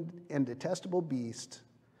unclean and detestable beast.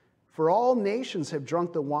 For all nations have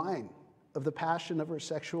drunk the wine of the passion of her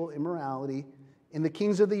sexual immorality, and the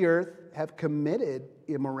kings of the earth have committed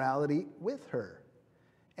immorality with her.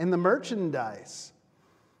 And the merchandise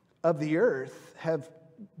of the earth have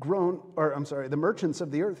grown, the merchants of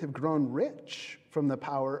the earth have grown rich from the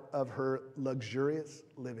power of her luxurious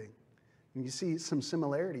living. And you see some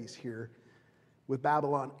similarities here with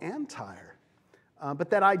Babylon and Tyre. But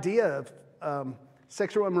that idea of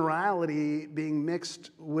sexual immorality being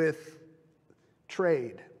mixed with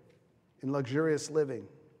trade and luxurious living,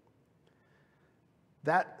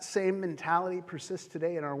 that same mentality persists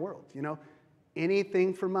today in our world. You know,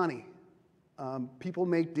 anything for money. People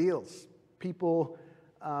make deals. People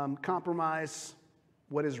compromise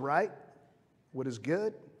what is right, what is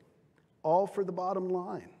good, all for the bottom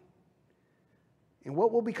line. And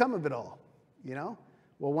what will become of it all? You know?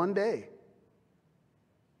 Well, one day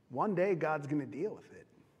God's going to deal with it,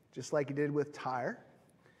 just like he did with Tyre.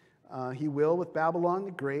 He will with Babylon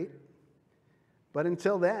the Great. But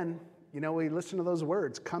until then, you know, we listen to those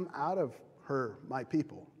words, come out of her, my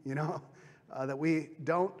people, you know, that we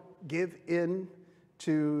don't give in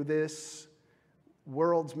to this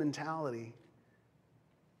world's mentality.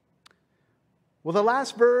 Well, the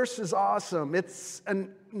last verse is awesome. It's a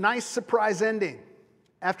nice surprise ending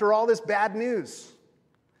after all this bad news.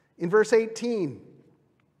 In verse 18,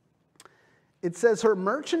 it says, her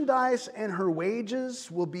merchandise and her wages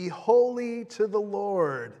will be holy to the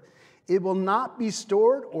Lord. It will not be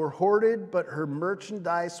stored or hoarded, but her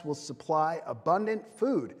merchandise will supply abundant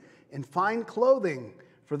food and fine clothing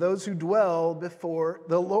for those who dwell before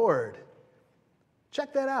the Lord.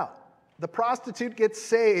 Check that out. The prostitute gets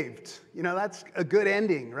saved. You know, that's a good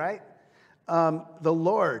ending, right? The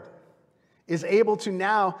Lord is able to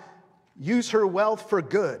now use her wealth for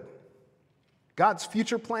good. God's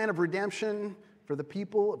future plan of redemption for the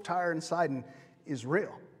people of Tyre and Sidon is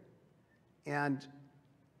real. And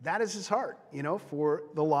that is his heart, you know, for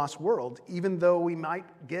the lost world. Even though we might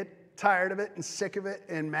get tired of it and sick of it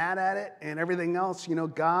and mad at it and everything else, you know,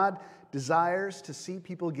 God desires to see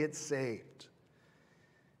people get saved.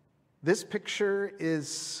 This picture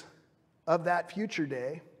is of that future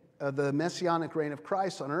day, of the messianic reign of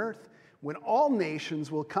Christ on earth, when all nations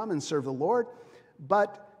will come and serve the Lord.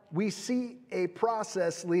 But we see a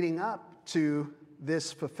process leading up to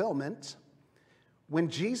this fulfillment. When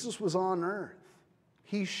Jesus was on earth,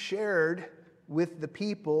 he shared with the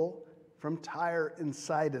people from Tyre and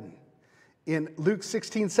Sidon. In Luke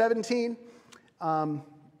 16:17,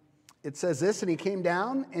 it says this, and he came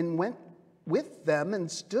down and went with them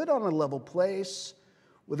and stood on a level place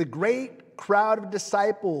with a great crowd of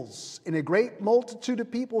disciples and a great multitude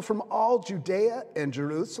of people from all Judea and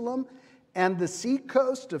Jerusalem and the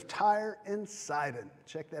seacoast of Tyre and Sidon.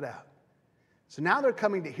 Check that out. So now they're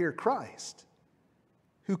coming to hear Christ,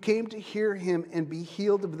 who came to hear him and be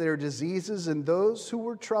healed of their diseases, and those who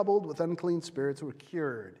were troubled with unclean spirits were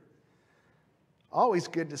cured. Always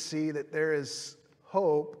good to see that there is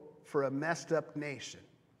hope for a messed up nation.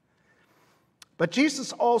 But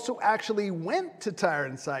Jesus also actually went to Tyre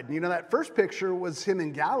and Sidon. You know, that first picture was him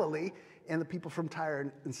in Galilee, and the people from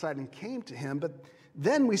Tyre and Sidon came to him. But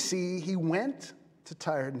then we see he went to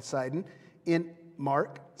Tyre and Sidon in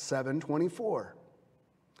Mark 7:24.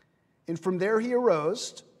 And from there he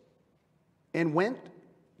arose and went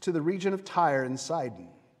to the region of Tyre and Sidon.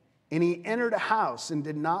 And he entered a house and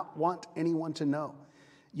did not want anyone to know.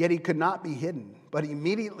 Yet he could not be hidden. But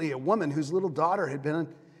immediately a woman whose little daughter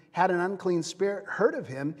had an unclean spirit heard of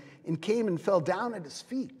him and came and fell down at his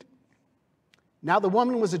feet. Now the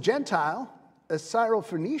woman was a Gentile, a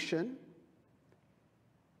Syrophoenician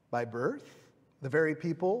by birth, the very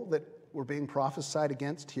people that were being prophesied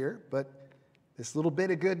against here. But this little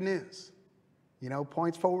bit of good news, you know,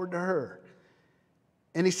 points forward to her.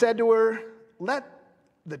 And he said to her, let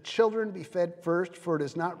the children be fed first, for it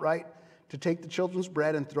is not right to take the children's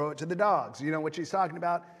bread and throw it to the dogs. You know what she's talking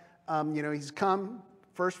about? You know, he's come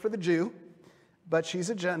first for the Jew, but she's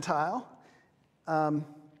a Gentile. And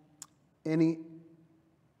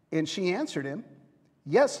she answered him,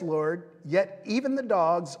 yes, Lord, yet even the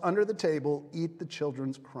dogs under the table eat the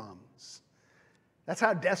children's crumbs. That's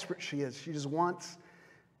how desperate she is. She just wants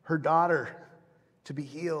her daughter to be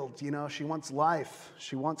healed. You know, she wants life.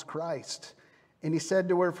 She wants Christ. And he said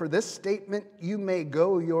to her, for this statement, you may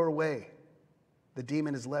go your way. The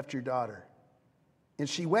demon has left your daughter. And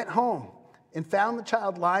she went home and found the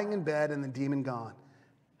child lying in bed and the demon gone.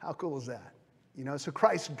 How cool is that? You know, so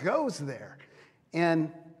Christ goes there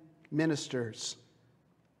and ministers.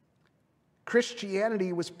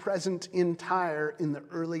 Christianity was present in Tyre in the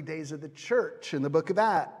early days of the church. In the book of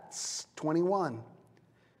Acts 21,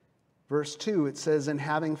 verse 2, it says, and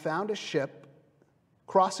having found a ship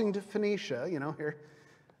crossing to Phoenicia, you know, here,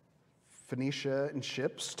 Phoenicia and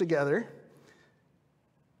ships together.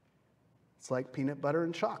 It's like peanut butter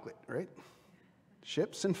and chocolate, right?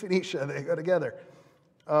 Ships and Phoenicia, they go together.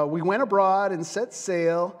 We went abroad and set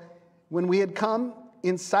sail. When we had come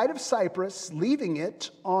in sight of Cyprus, leaving it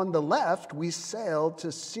on the left, we sailed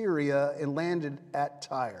to Syria and landed at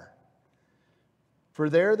Tyre. For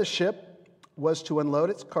there the ship was to unload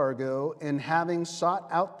its cargo, and having sought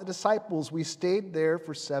out the disciples, we stayed there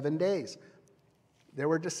for 7 days. There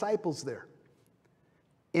were disciples there.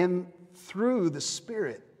 And through the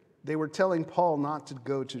Spirit, they were telling Paul not to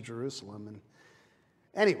go to Jerusalem. And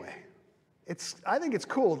anyway, I think it's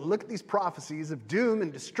cool to look at these prophecies of doom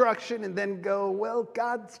and destruction and then go, well,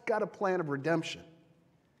 God's got a plan of redemption.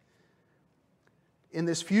 In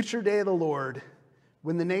this future day of the Lord,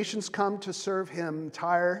 when the nations come to serve him,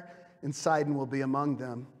 Tyre and Sidon will be among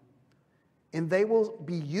them. And they will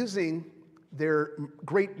be using their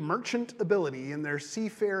great merchant ability and their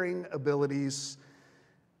seafaring abilities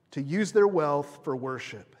to use their wealth for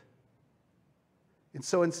worship. And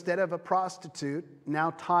so instead of a prostitute,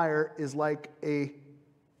 now Tyre is like a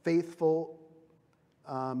faithful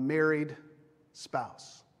married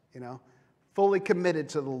spouse, fully committed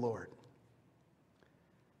to the Lord.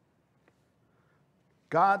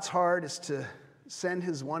 God's heart is to send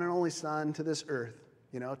his one and only Son to this earth,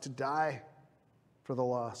 to die for the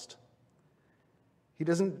lost. He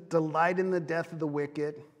doesn't delight in the death of the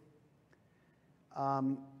wicked.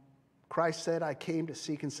 Christ said, I came to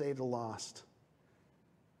seek and save the lost.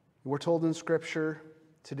 We're told in Scripture,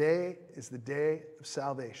 today is the day of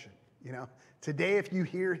salvation. Today, if you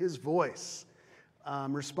hear his voice,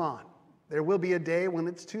 respond. There will be a day when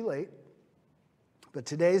it's too late, but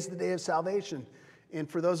today is the day of salvation. And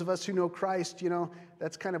for those of us who know Christ,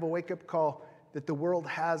 that's kind of a wake-up call that the world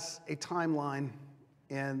has a timeline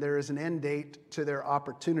and there is an end date to their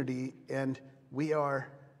opportunity, and we are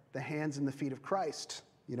the hands and the feet of Christ.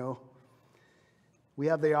 We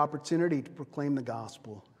have the opportunity to proclaim the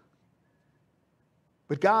gospel.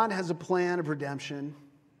 But God has a plan of redemption,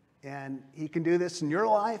 and he can do this in your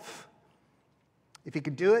life. If he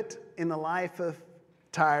could do it in the life of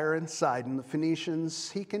Tyre and Sidon, the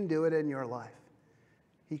Phoenicians, he can do it in your life.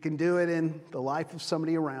 He can do it in the life of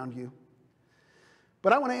somebody around you.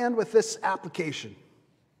 But I want to end with this application.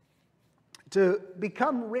 To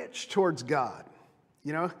become rich towards God.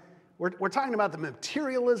 We're talking about the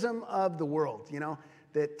materialism of the world,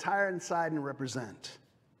 that Tyre and Sidon represent.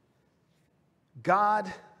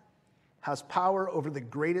 God has power over the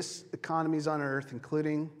greatest economies on earth,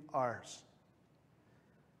 including ours.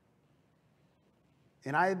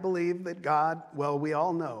 And I believe that God, we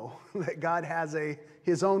all know that God has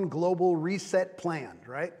his own global reset plan,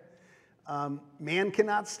 right? Man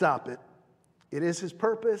cannot stop it. It is his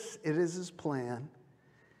purpose. It is his plan.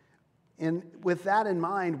 And with that in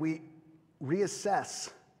mind, we reassess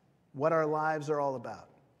what our lives are all about,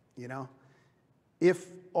 If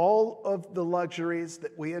all of the luxuries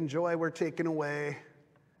that we enjoy were taken away,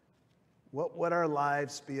 what would our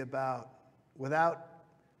lives be about? Without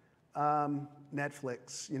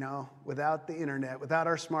Netflix, without the internet, without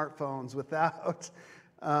our smartphones, without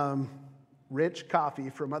rich coffee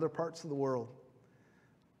from other parts of the world.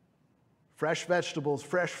 Fresh vegetables,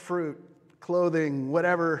 fresh fruit, clothing,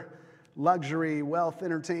 whatever luxury, wealth,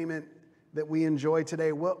 entertainment that we enjoy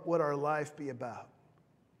today, what would our life be about?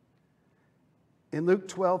 In Luke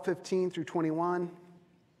 12:15-21,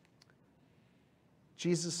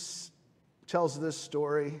 Jesus tells this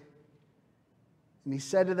story, and he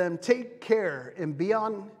said to them, "Take care and be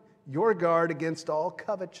on your guard against all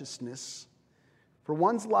covetousness, for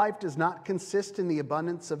one's life does not consist in the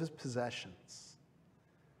abundance of his possessions."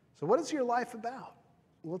 So what is your life about?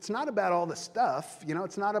 Well, it's not about all the stuff.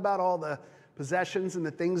 It's not about all the possessions and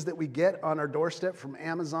the things that we get on our doorstep from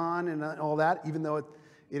Amazon and all that, even though it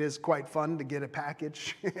is quite fun to get a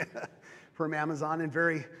package from Amazon and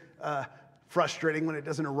very frustrating when it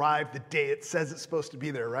doesn't arrive the day it says it's supposed to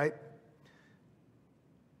be there, right?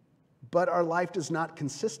 But our life does not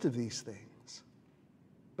consist of these things.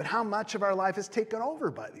 But how much of our life is taken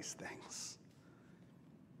over by these things?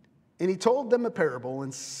 And he told them a parable,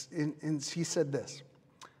 and he said this: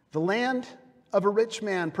 the land of a rich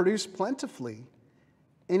man produced plentifully,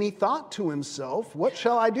 and he thought to himself, "What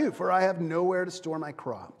shall I do? For I have nowhere to store my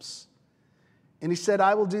crops." And he said,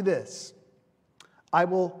 "I will do this. I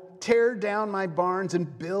will tear down my barns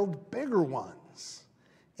and build bigger ones.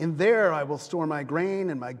 And there I will store my grain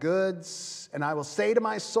and my goods. And I will say to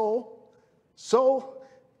my soul, 'Soul,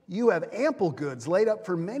 you have ample goods laid up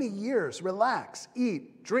for many years. Relax,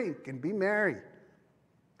 eat, drink, and be merry.'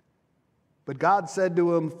 But God said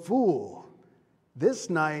to him, 'Fool, this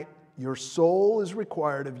night your soul is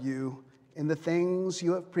required of you, and the things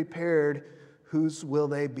you have prepared, whose will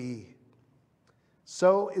they be?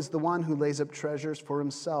 So is the one who lays up treasures for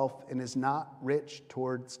himself and is not rich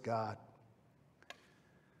towards God.'"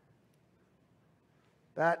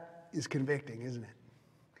 That is convicting, isn't it?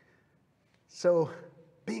 So,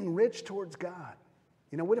 being rich towards God.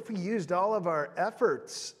 What if we used all of our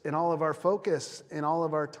efforts and all of our focus and all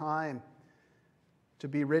of our time to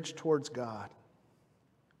be rich towards God?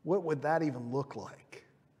 What would that even look like?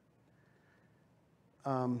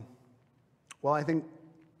 Well, I think,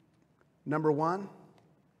 number one,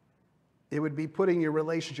 it would be putting your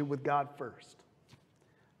relationship with God first.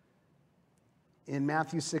 In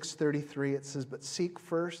Matthew 6:33, it says, "But seek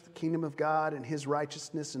first the kingdom of God and his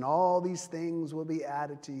righteousness, and all these things will be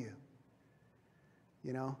added to you."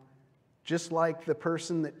 Just like the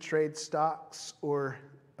person that trades stocks or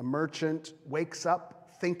a merchant wakes up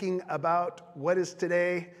thinking about what does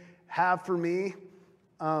today have for me,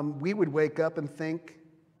 we would wake up and think,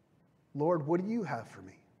 "Lord, what do you have for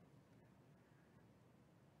me?"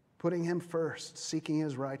 putting him first, seeking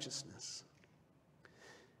his righteousness.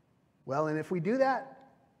 Well, and if we do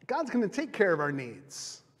that, God's going to take care of our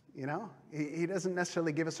needs. You know, he doesn't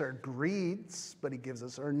necessarily give us our greeds, but he gives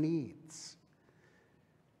us our needs.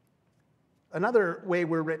 Another way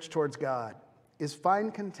we're rich towards God is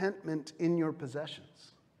find contentment in your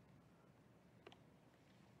possessions.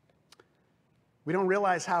 We don't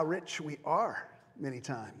realize how rich we are many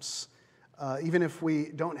times. Even if we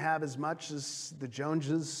don't have as much as the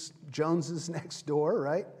Joneses next door,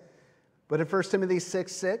 right? But in 1 Timothy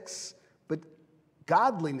 6:6, but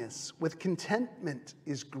godliness with contentment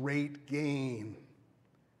is great gain.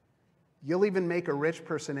 You'll even make a rich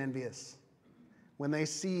person envious when they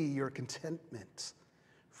see your contentment.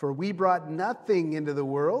 For we brought nothing into the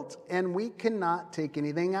world, and we cannot take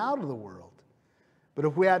anything out of the world. But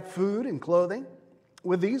if we had food and clothing,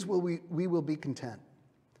 with these we will be content.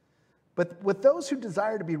 But with those who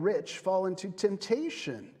desire to be rich fall into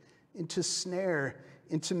temptation, into snare,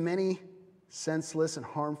 into many senseless and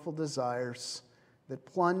harmful desires that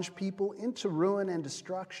plunge people into ruin and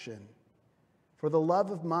destruction. For the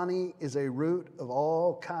love of money is a root of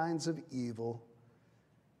all kinds of evil.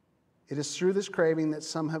 It is through this craving that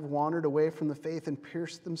some have wandered away from the faith and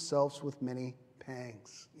pierced themselves with many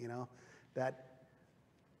pangs. You know, that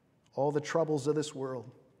all the troubles of this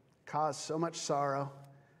world cause so much sorrow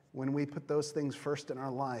when we put those things first in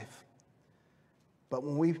our life. But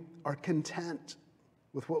when we are content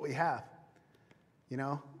with what we have, you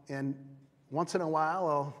know, and once in a while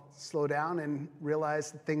I'll slow down and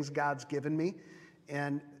realize the things God's given me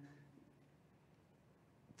and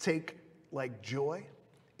take like joy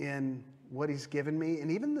in what he's given me,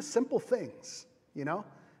 and even the simple things, you know,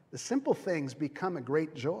 the simple things become a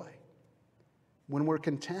great joy when we're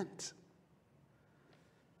content.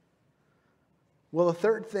 Well, the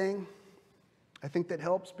third thing I think that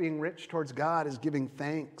helps being rich towards God is giving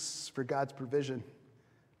thanks for God's provision.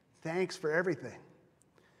 Thanks for everything.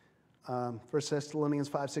 1 Thessalonians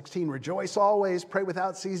 5:16, rejoice always, pray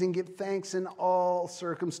without ceasing, give thanks in all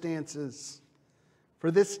circumstances.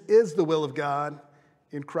 For this is the will of God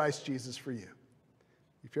in Christ Jesus for you.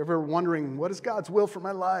 If you're ever wondering, what is God's will for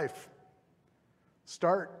my life?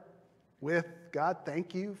 Start with, God,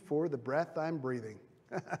 thank you for the breath I'm breathing.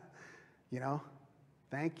 You know,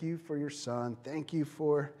 thank you for your son. Thank you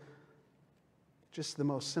for just the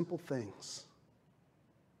most simple things.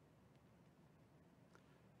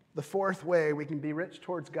 The fourth way we can be rich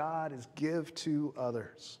towards God is give to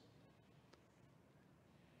others.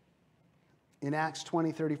 In Acts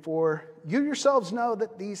 20:34, you yourselves know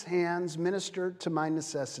that these hands ministered to my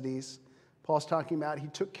necessities. Paul's talking about he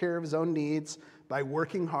took care of his own needs by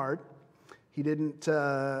working hard. He didn't,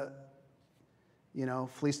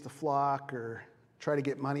 fleece the flock or try to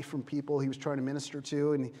get money from people he was trying to minister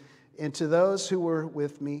to. And to those who were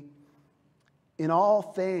with me, in all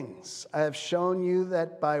things, I have shown you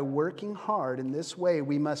that by working hard in this way,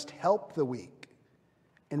 we must help the weak.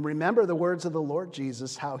 And remember the words of the Lord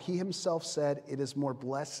Jesus, how he himself said, it is more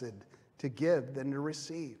blessed to give than to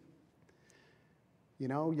receive. You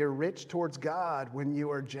know, you're rich towards God when you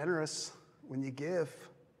are generous, when you give.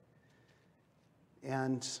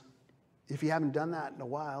 And if you haven't done that in a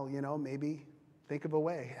while, you know, maybe think of a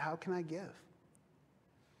way. How can I give?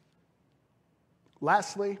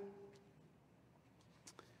 Lastly,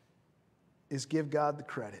 is give God the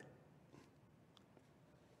credit.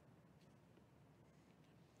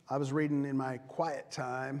 I was reading in my quiet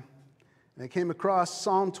time, and I came across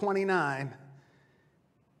Psalm 29.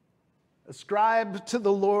 Ascribe to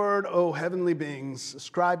the Lord, O heavenly beings.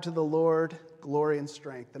 Ascribe to the Lord glory and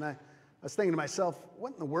strength. And I was thinking to myself,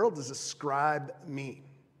 what in the world does ascribe mean?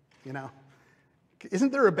 You know,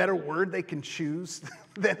 isn't there a better word they can choose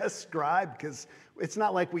than ascribe? Because it's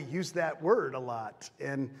not like we use that word a lot.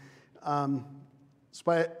 And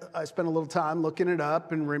so I spent a little time looking it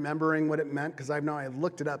up and remembering what it meant, because I know I had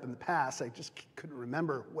looked it up in the past. I just couldn't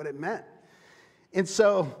remember what it meant. And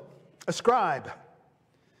so, ascribe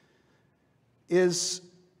is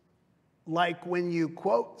like when you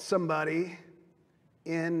quote somebody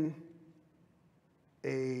in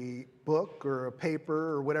a book or a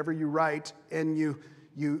paper or whatever you write, and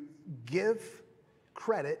you give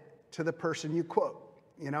credit to the person you quote.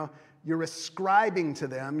 You know, you're ascribing to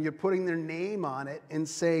them, you're putting their name on it and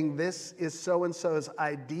saying, this is so-and-so's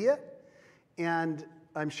idea, and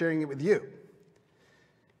I'm sharing it with you.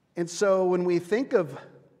 And so when we think of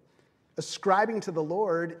ascribing to the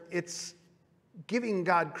Lord, it's giving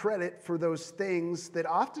God credit for those things that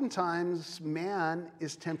oftentimes man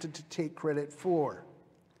is tempted to take credit for.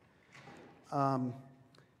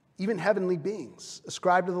 Even heavenly beings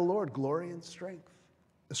ascribe to the Lord glory and strength.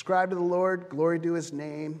 Ascribe to the Lord glory to his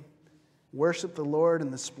name. Worship the Lord in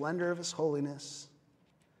the splendor of his holiness.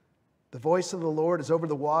 The voice of the Lord is over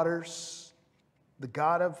the waters. The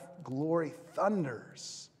God of glory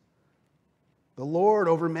thunders. The Lord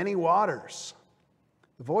over many waters.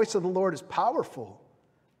 The voice of the Lord is powerful.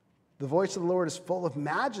 The voice of the Lord is full of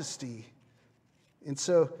majesty. And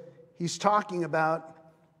so he's talking about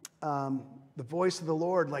the voice of the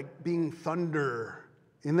Lord like being thunder.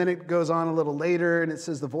 And then it goes on a little later and it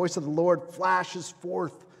says, the voice of the Lord flashes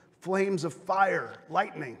forth flames of fire,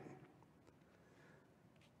 lightning.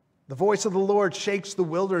 The voice of the Lord shakes the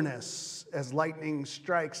wilderness as lightning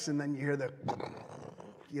strikes, and then you hear the,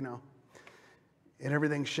 and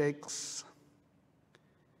everything shakes.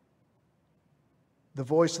 The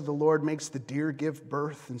voice of the Lord makes the deer give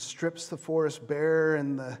birth and strips the forest bare,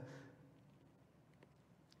 and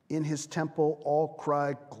in his temple all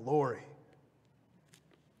cry glory.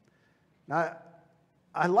 Now,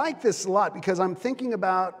 I like this a lot because I'm thinking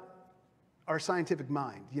about our scientific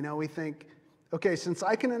mind. We think, okay, since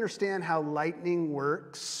I can understand how lightning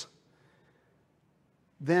works,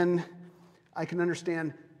 then I can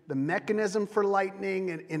understand the mechanism for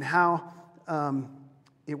lightning and how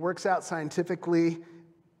it works out scientifically.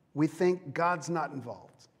 We think God's not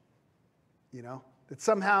involved. That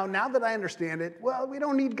somehow, now that I understand it, well, we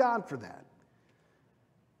don't need God for that.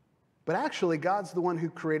 But actually, God's the one who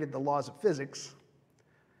created the laws of physics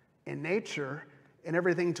and nature and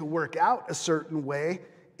everything to work out a certain way.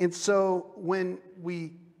 And so when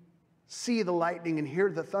we see the lightning and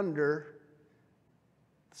hear the thunder,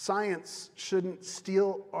 science shouldn't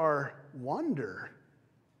steal our wonder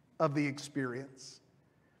of the experience.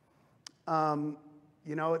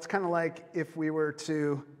 It's kind of like if we were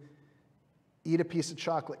to eat a piece of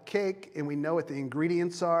chocolate cake and we know what the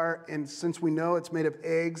ingredients are, and since we know it's made of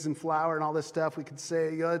eggs and flour and all this stuff, we could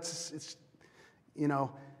say, it's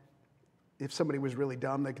if somebody was really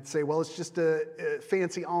dumb, they could say, well, it's just a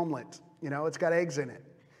fancy omelet. It's got eggs in it.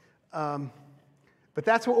 But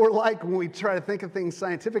that's what we're like when we try to think of things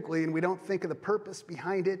scientifically and we don't think of the purpose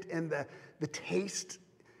behind it and the taste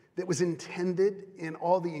that was intended in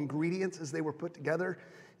all the ingredients as they were put together.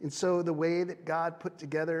 And so the way that God put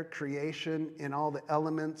together creation and all the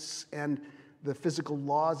elements and the physical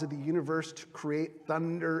laws of the universe to create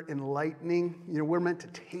thunder and lightning, we're meant to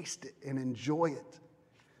taste it and enjoy it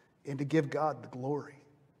and to give God the glory,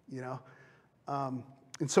 And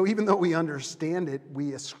so even though we understand it,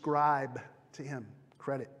 we ascribe to him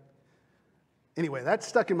credit. Anyway, that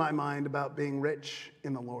stuck in my mind about being rich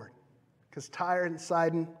in the Lord. Because Tyre and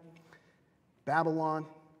Sidon, Babylon,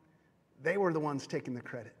 they were the ones taking the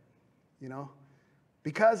credit,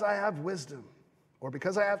 Because I have wisdom or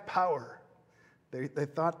because I have power, they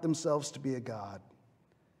thought themselves to be a god.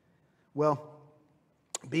 Well,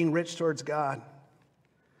 being rich towards God,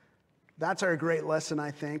 that's our great lesson,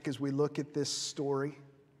 I think, as we look at this story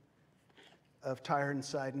of Tyre and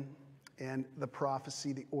Sidon and the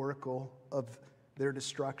prophecy, the oracle of their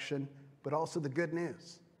destruction, but also the good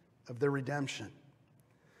news of their redemption.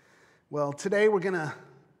 Well, today we're going to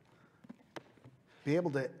be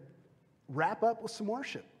able to wrap up with some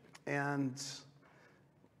worship. And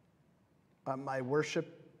my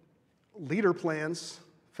worship leader plans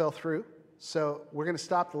fell through. So we're going to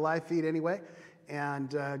stop the live feed anyway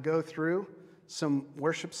and go through some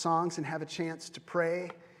worship songs and have a chance to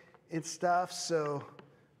pray and stuff. So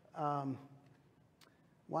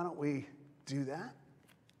why don't we do that?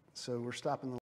 So we're stopping the